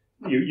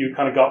 but you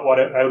kind of got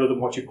out of them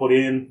what you put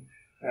in.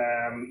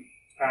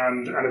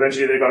 And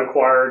eventually they got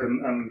acquired,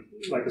 and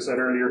like I said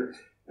earlier,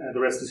 the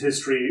rest is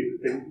history.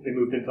 They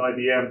moved into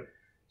IBM.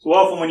 So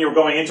often when you're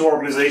going into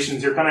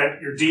organizations,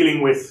 you're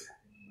dealing with.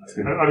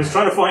 I was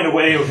trying to find a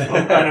way of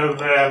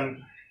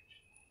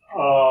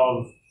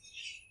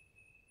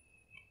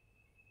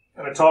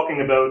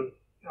talking about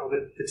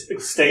the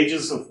typical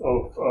stages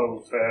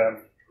of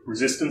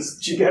resistance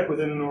that you get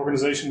within an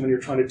organization when you're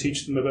trying to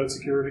teach them about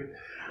security.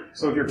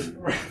 So if you're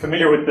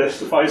familiar with the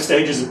 5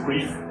 stages of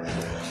grief,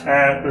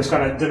 there's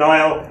kind of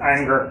denial,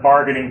 anger,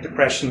 bargaining,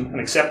 depression, and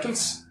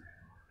acceptance.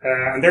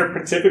 And they're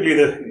typically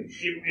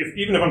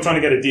even if I'm trying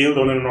to get a deal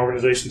done in an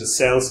organization to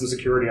sell some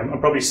security, I'm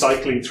probably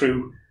cycling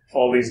through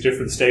all these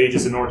different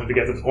stages in order to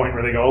get to the point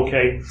where they go,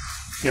 okay,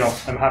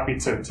 I'm happy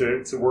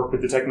to work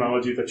with the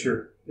technology that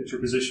you're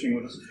positioning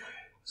with us.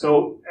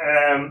 So,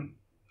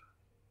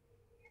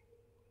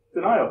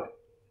 denial.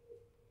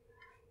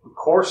 Of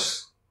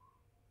course,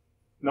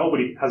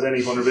 nobody has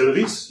any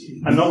vulnerabilities,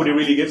 and nobody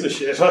really gives a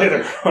shit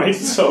either, right?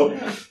 So,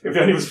 if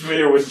anyone's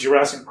familiar with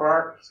Jurassic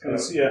Park,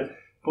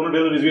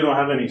 vulnerabilities, we don't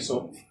have any,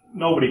 so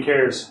nobody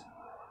cares.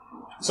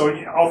 So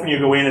often you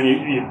go in and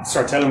you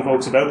start telling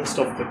folks about the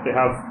stuff that they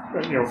have,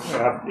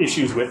 have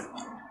issues with,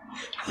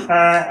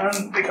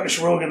 and they kind of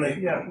shrug and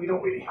we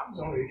don't really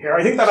care.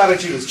 I think that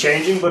attitude is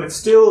changing, but it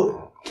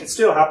still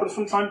happens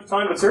from time to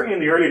time. But certainly in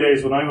the early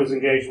days when I was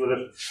engaged with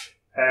it,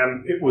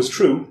 it was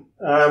true.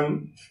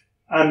 And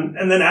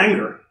then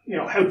anger.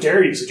 How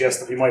dare you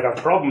suggest that we might have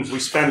problems? We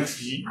spent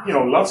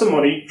lots of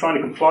money trying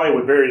to comply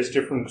with various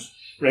different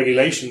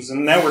regulations,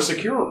 and now we're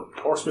secure. Of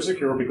course, we're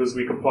secure because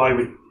we comply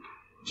with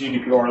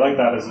GDPR. I like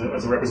that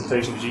as a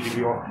representation of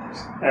GDPR.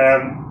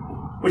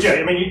 But yeah,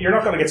 you're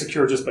not going to get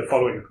secure just by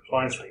following a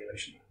compliance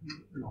regulation.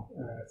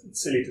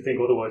 It's silly to think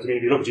otherwise.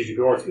 If you look at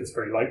GDPR, it's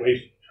very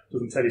lightweight. It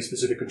doesn't tell you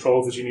specific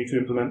controls that you need to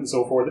implement and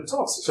so forth. It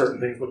talks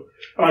certain things,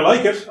 and I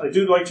like it. I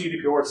do like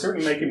GDPR. It's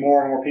certainly making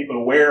more and more people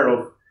aware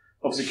of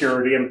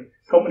security, and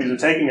companies are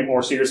taking it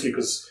more seriously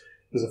because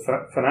there's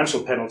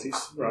financial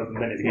penalties rather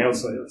than anything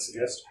else, I would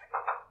suggest.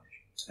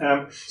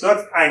 So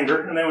that's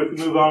anger, and then we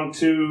can move on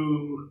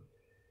to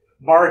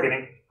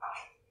bargaining.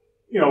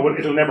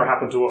 It'll never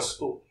happen to us,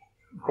 but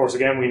of course,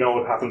 again, we know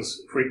it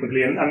happens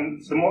frequently. And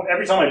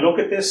every time I look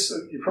at this,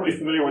 you're probably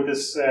familiar with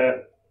this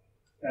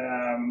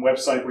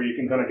website where you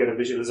can kind of get a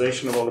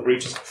visualization of all the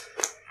breaches.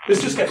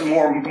 This just gets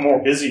more and more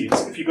busy.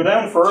 If you go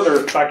down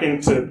further back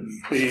into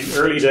the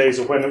early days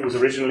of when it was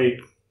originally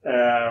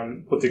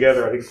put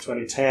together, I think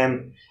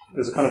 2010,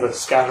 there's a kind of a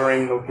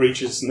scattering of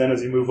breaches, and then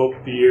as you move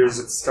up the years,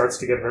 it starts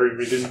to get very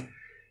busy.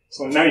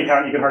 So now you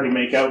can hardly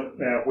make out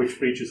which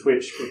breach is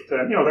which,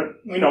 but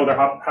we know they're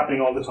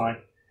happening all the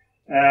time.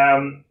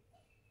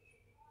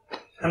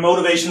 And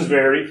motivations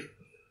vary.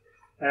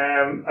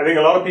 I think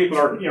a lot of people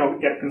are,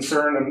 get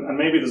concerned, and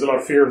maybe there's a lot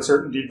of fear,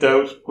 uncertainty,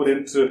 doubt put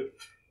into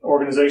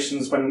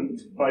organizations by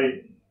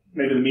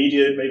maybe the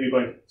media, maybe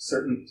by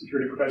certain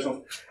security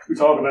professionals. We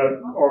talk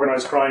about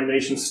organized crime,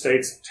 nation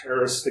states,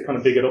 terrorists, they kind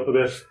of big it up a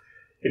bit,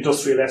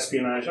 industrial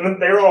espionage.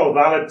 And they're all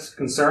valid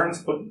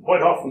concerns, but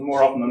quite often,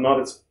 more often than not,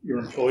 it's your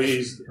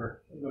employees that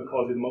are going to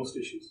cause you the most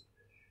issues.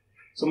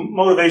 So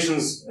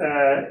motivations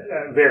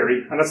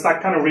vary, and it's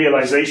that kind of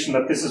realization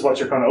that this is what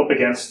you're kind of up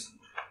against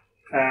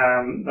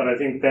that I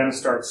think then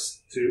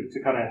starts to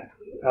kind of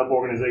help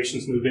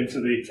organizations move into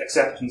the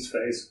acceptance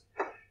phase.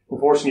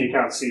 Unfortunately, you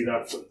can't see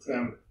that, but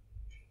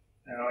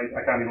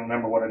I can't even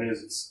remember what it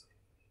is. It's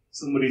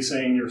somebody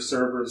saying your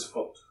server is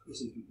fucked or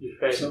something.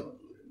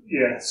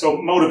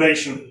 So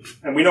motivation,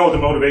 and we know the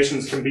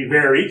motivations can be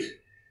varied,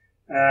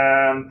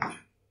 and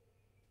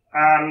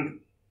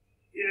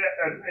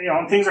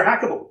things are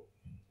hackable,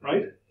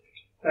 right?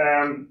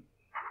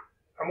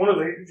 And one of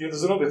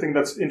there's another thing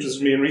that's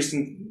interested me in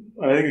recent,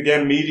 I think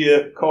again,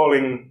 media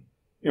calling,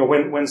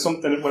 when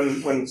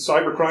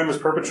cybercrime is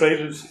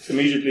perpetrated,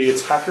 immediately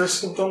it's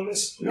hackers have done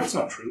this. That's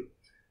not true.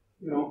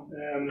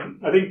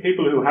 I think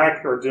people who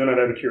hack are doing it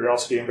out of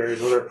curiosity and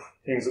various other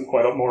things, and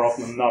quite more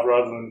often than not,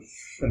 rather than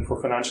for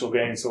financial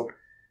gain. So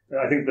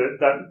I think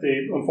that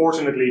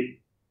unfortunately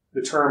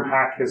the term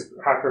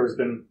hacker has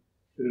been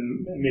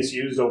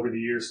misused over the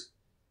years,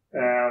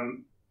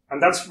 and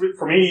that's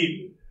for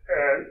me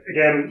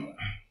again.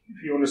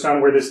 If you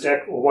understand where this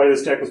deck or why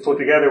this deck was put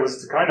together, was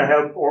to kind of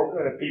help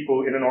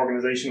people in an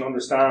organization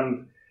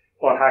understand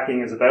what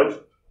hacking is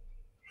about.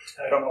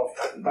 I don't know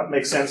if that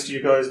makes sense to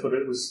you guys, but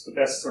it was the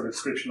best sort of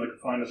description I could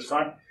find at the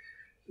time.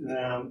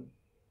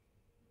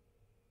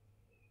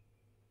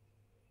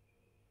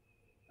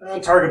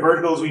 Target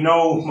verticals, we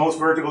know most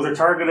verticals are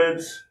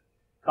targeted.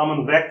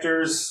 Common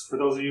vectors, for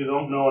those of you who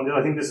don't know, and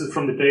I think this is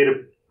from the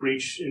data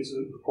breach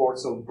incident report,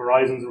 so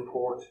Verizon's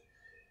report.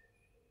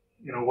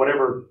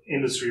 Whatever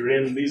industry you're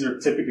in, these are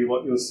typically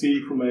what you'll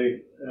see from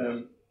a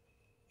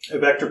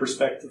vector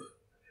perspective,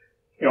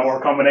 or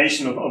a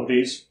combination of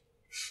these.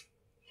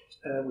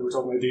 We were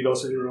talking about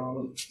DDoS earlier on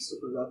and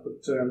stuff like that,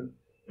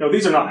 but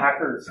these are not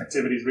hacker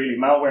activities really.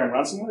 Malware and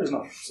ransomware is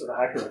not sort of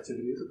hacker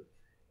activity, is it?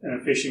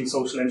 Phishing,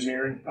 social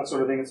engineering, that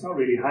sort of thing. It's not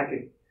really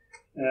hacking.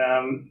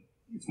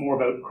 It's more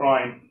about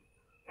crime.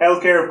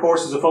 Healthcare, of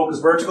course, is a focus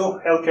vertical.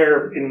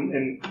 Healthcare,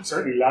 in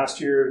certainly last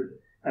year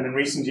and in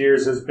recent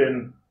years, has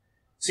been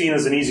seen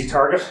as an easy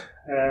target,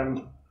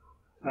 and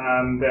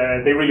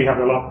they really have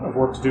a lot of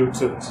work to do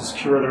to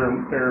secure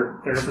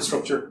their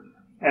infrastructure.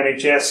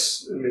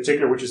 NHS, in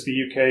particular, which is the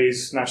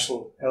UK's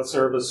National Health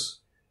Service,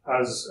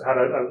 has had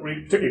a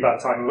particularly bad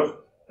time of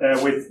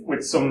it,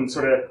 with some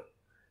sort of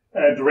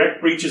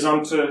direct breaches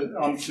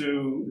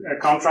onto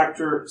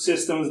contractor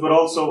systems, but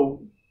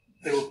also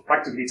they were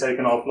practically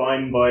taken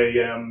offline by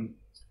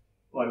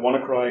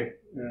WannaCry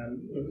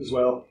as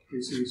well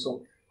recently.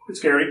 So it's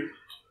scary.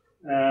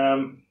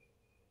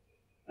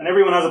 And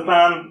everyone has a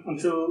plan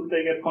until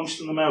they get punched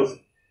in the mouth.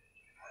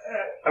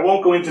 I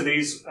won't go into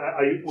these.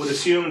 I would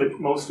assume that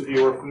most of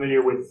you are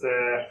familiar with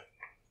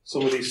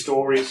some of these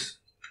stories.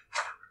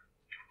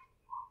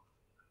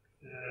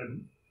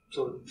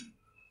 So,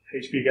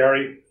 HB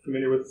Gary,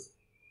 familiar with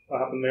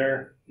what happened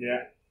there?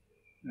 Yeah.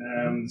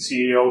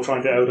 CEO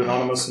trying to out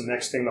Anonymous, and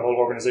next thing the whole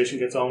organization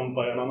gets owned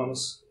by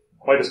Anonymous.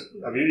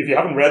 If you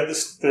haven't read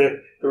this,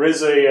 there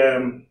is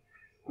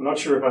I'm not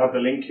sure if I have the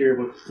link here,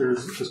 but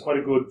there's quite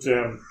a good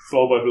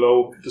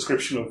blow-by-blow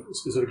description of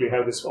specifically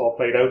how this all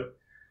played out.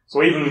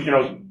 So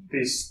even,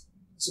 these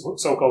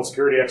so-called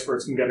security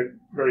experts can get it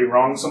very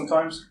wrong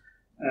sometimes.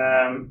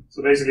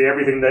 So basically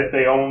everything that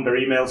they own, their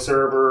email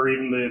server,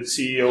 even the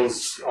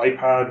CEO's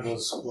iPad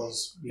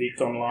was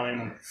leaked online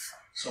and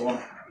so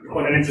on.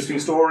 Quite an interesting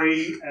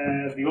story.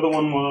 The other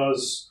one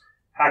was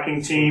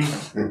Hacking Team,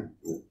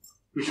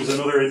 which was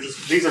another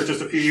interesting. These are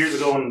just a few years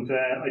ago, and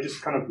I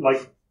just kind of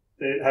like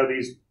how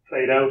these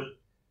played out.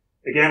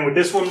 Again, with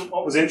this one,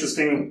 what was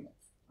interesting,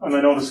 and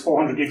I know there's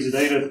 400 gigs of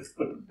data,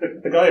 but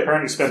the guy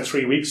apparently spent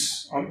 3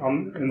 weeks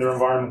in their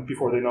environment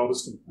before they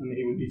noticed him, and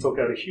he took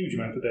out a huge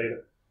amount of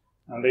data.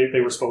 And they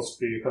were supposed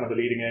to be kind of the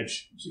leading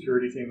edge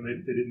security team,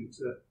 and they didn't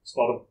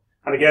spot him.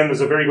 And again,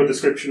 there's a very good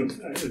description.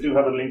 I do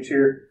have it linked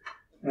here.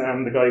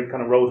 The guy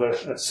kind of wrote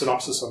a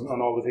synopsis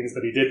on all the things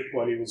that he did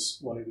while he was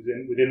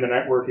within the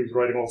network. He was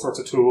writing all sorts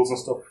of tools and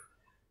stuff.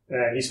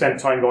 He spent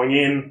time going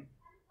in,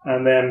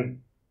 and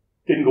then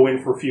didn't go in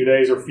for a few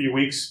days or a few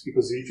weeks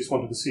because he just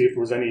wanted to see if there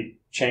was any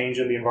change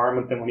in the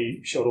environment. Then when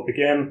he showed up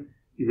again,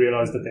 he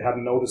realized that they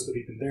hadn't noticed that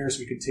he'd been there, so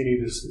he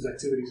continued his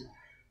activities.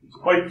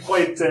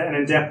 Quite an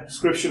in-depth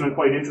description and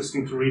quite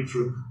interesting to read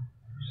through.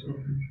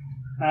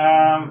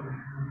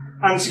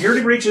 And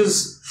security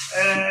breaches,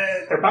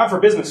 they're bad for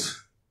business,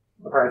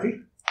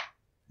 apparently.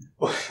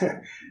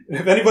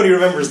 If anybody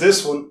remembers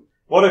this one,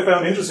 what I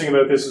found interesting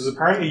about this is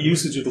apparently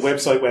usage of the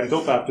website went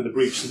up after the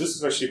breach. So this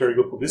is actually very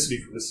good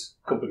publicity for this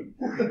company,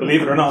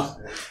 believe it or not.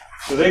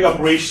 So they got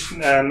breached,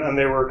 and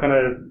they were kind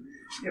of,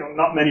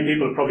 not many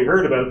people have probably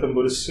heard about them,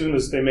 but as soon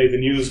as they made the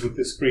news with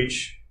this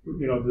breach,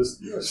 this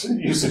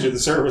usage of the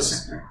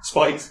service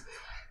spiked.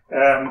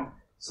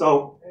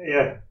 So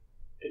yeah,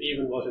 it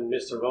even was in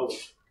Mr. Robot.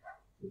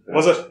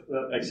 Was it?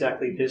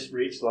 Exactly this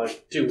reached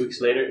like 2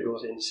 weeks later. It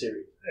was in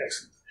Siri.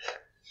 Excellent.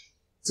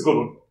 It's a good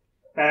one.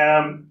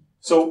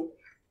 So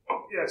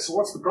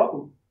what's the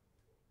problem?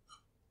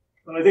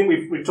 And I think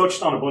we've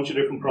touched on a bunch of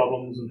different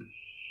problems, and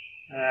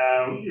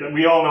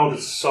we all know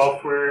that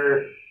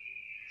software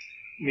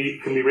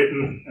can be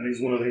written. I think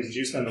it's one of the things that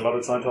you spend a lot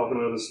of time talking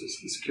about is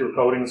secure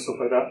coding and stuff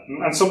like that,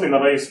 and something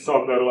that I used to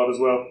talk about a lot as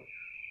well.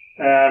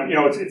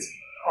 It's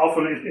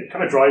often it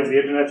kind of drives the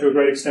internet to a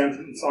great extent.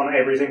 It's on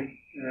everything.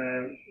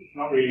 It's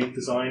not really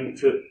designed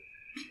to.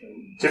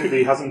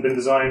 Typically, hasn't been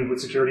designed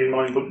with security in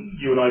mind. But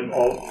you and I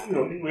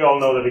we all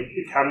know that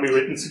it can be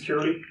written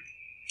securely.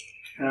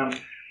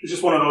 It's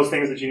just one of those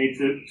things that you need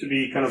to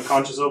be kind of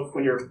conscious of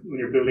when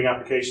you're building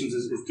applications.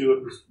 Is do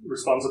it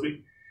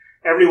responsibly.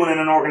 Everyone in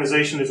an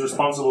organization is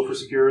responsible for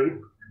security.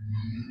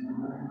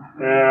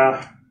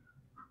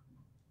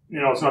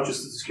 It's not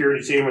just the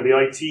security team or the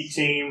IT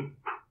team.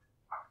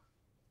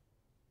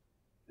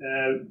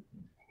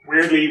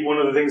 Weirdly, one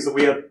of the things that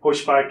we had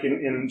pushback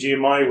in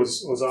GMI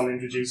was on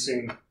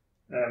introducing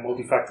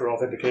multi-factor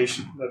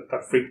authentication.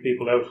 That freaked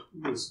people out.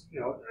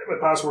 The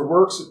password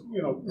works.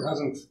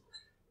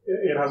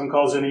 It hasn't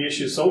caused any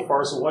issues so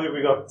far. So why have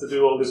we got to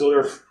do all these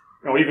other?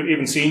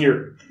 Even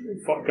senior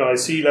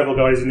guys, C-level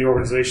guys in the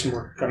organization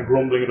were kind of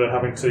grumbling about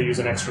having to use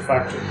an extra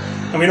factor.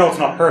 And we know it's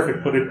not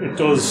perfect, but it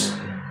does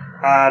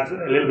add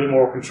a little bit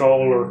more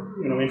control, or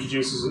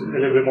introduces a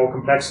little bit more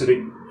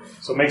complexity.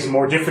 So it makes it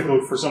more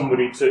difficult for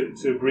somebody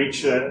to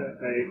breach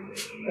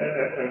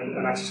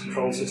an access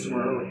control system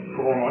or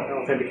perform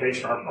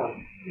authentication,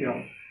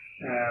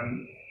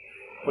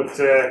 but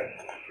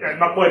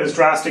not quite as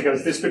drastic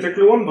as this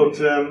particular one, but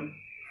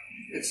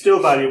it's still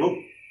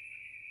valuable.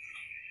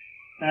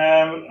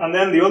 And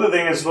then the other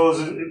thing, I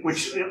suppose,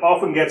 which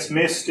often gets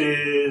missed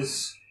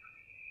is,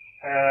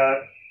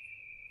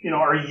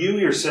 are you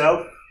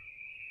yourself,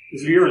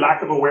 is your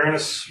lack of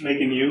awareness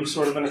making you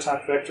sort of an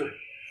attack vector?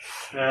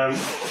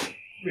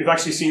 We've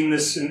actually seen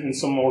this in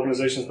some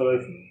organizations that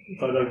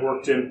I've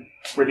worked in,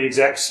 where the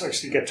execs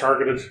actually get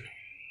targeted,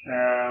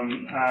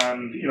 and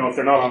if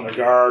they're not on their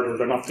guard or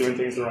they're not doing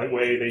things the right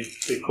way, they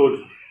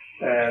could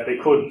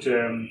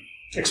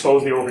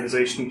expose the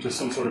organization to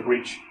some sort of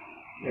breach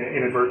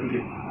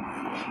inadvertently.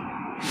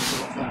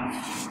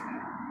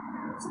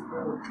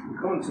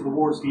 Coming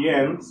towards the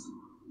end,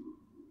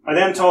 I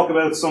then talk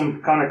about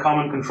some kind of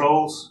common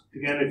controls.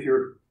 Again, if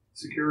you're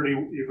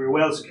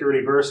well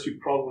security versed, you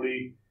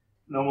probably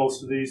know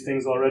most of these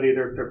things already.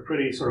 They're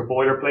pretty sort of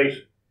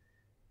boilerplate.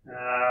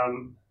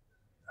 And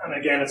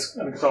again, I'm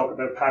going to talk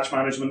about patch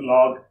management,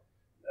 log,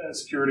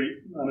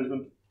 security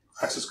management,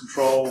 access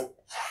control,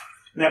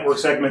 network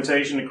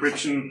segmentation,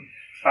 encryption,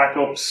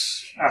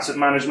 backups, asset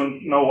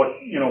management. Know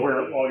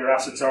where all your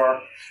assets are.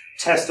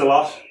 Test a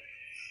lot.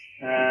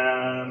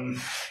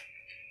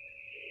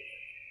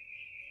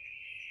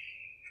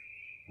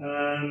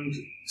 And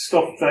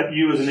stuff that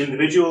you as an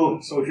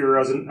individual, so if you're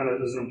as an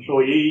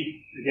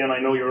employee, again, I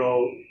know you're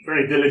all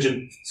very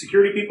diligent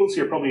security people, so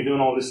you're probably doing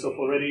all this stuff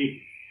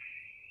already.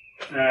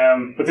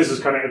 But this is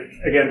kind of,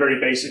 again, very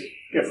basic.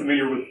 Get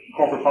familiar with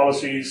corporate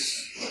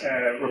policies,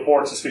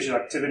 report suspicious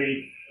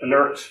activity,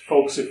 alert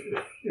folks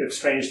if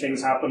strange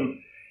things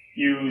happen,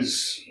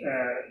 use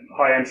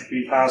high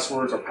entropy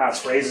passwords or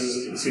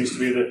passphrases. It seems to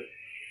be the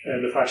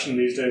fashion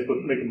these days,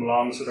 but make them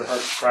long so they're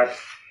hard to crack.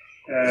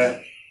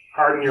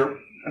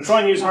 And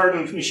try and use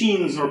hardened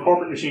machines or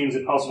corporate machines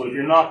if possible. If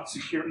you're not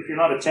secure, if you're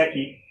not a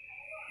techie,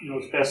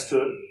 it's best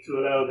to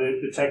allow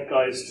the tech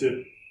guys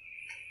to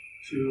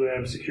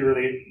secure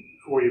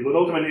for you. But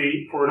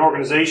ultimately, for an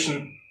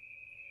organization,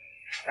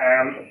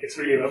 it's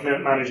really about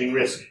managing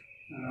risk.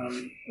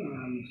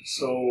 And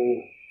so,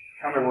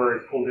 I can't remember where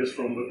I pulled this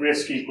from, but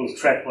risk equals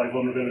threat by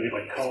vulnerability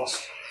by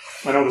cost.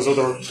 I know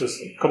there's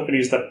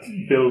companies that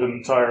build an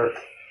entire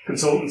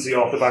consultancy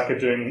off the back of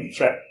doing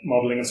threat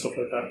modeling and stuff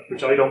like that,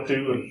 which I don't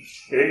do, and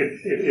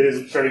it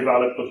is very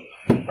valid, but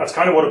that's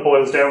kind of what it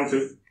boils down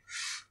to.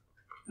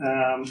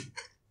 And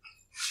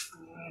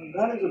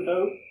that is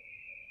about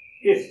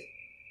it.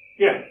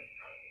 Yeah.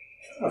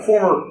 My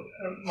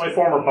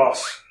former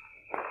boss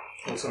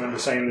also remember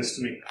saying this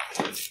to me.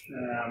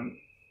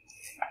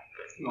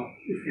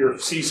 If your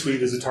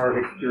C-suite is a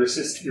target, your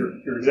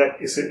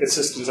exec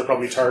assistants are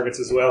probably targets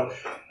as well.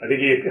 I think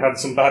he had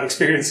some bad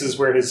experiences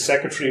where his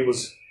secretary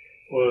was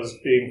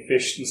being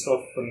phished and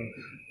stuff and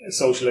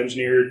social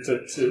engineered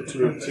to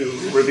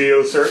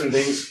reveal certain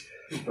things.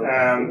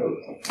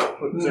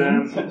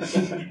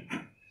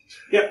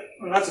 Yeah,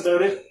 and that's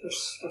about it.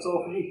 That's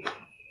all for me.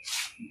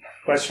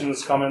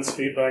 Questions, comments,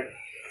 feedback.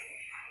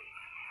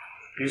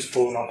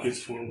 Useful, not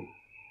useful.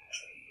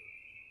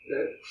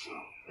 Yeah.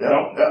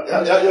 Oh.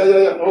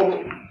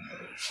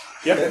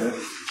 Yep.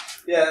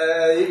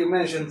 Yeah, you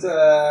mentioned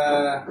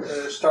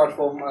start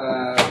from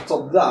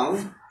top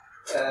down.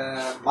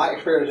 My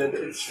experience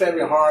is it's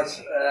very hard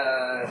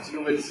to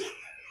do it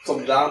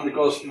top down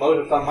because most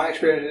of the time my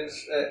experience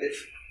is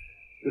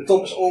the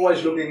top is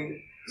always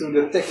looking to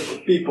the technical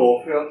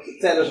people,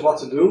 tell us what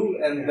to do,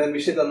 and when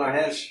we sit on our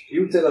hands,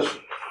 you tell us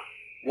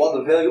what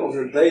the value of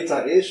your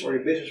data is or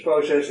your business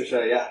process. You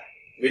say, yeah,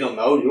 we don't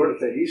know, you're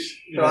the techies.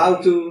 So how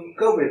to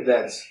cope with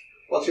that?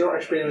 What's your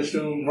experience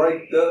to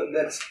break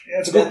that? Yeah,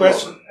 it's a good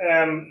question.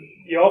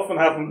 You often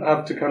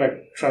have to kind of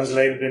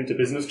translate it into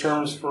business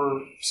terms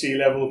for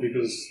C-level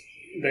because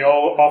they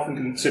all often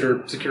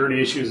consider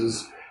security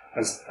issues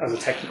as a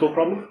technical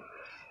problem.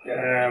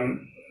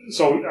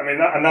 So, I mean,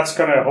 and that's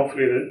kind of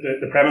hopefully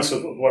the premise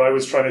of what I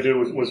was trying to do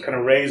was kind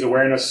of raise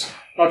awareness,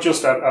 not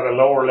just at a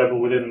lower level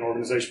within an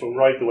organization, but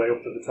right the way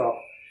up to the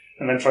top,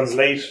 and then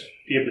translate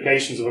the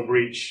implications of a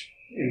breach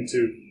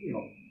into,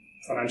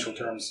 financial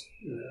terms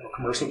or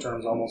commercial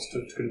terms almost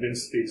to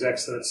convince the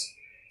execs that it's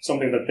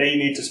something that they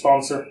need to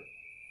sponsor,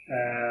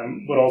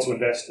 but also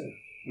invest in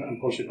and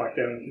push it back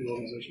down into the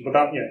organization. But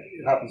that,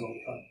 it happens all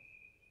the time.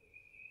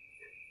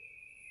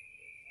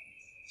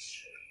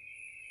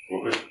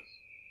 Okay.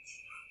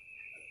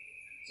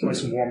 It's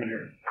nice and warm in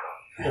here.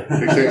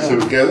 Big thanks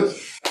to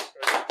Gareth.